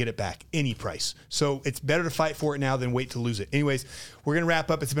price to get it back, any price. So it's better to fight for it now than wait to lose it. Anyways, we're going to wrap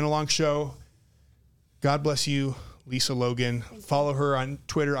up. It's been a long show. God bless you, Lisa Logan. Follow her on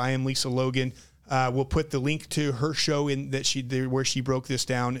Twitter. I am Lisa Logan. We'll put the link to her show where she broke this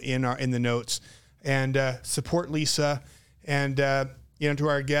down in the notes, and support Lisa. And to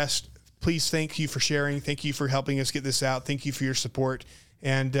our guest, please, thank you for sharing. Thank you for helping us get this out. Thank you for your support.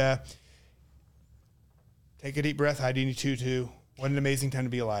 And take a deep breath. ID22. What an amazing time to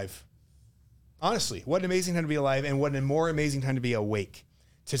be alive. Honestly, what an amazing time to be alive, and what a more amazing time to be awake,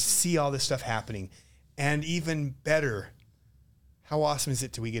 to see all this stuff happening. And even better, how awesome is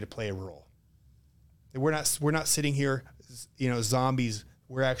it that we get to play a role? We're not sitting here, zombies.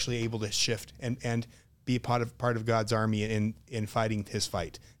 We're actually able to shift and be a part of God's army in fighting his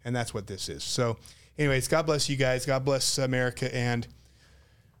fight. And that's what this is. So anyways, God bless you guys. God bless America. And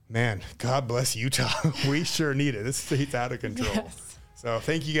Man, God bless Utah. We sure need it. This state's out of control. Yes. So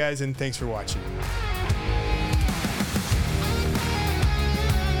thank you guys, and thanks for watching.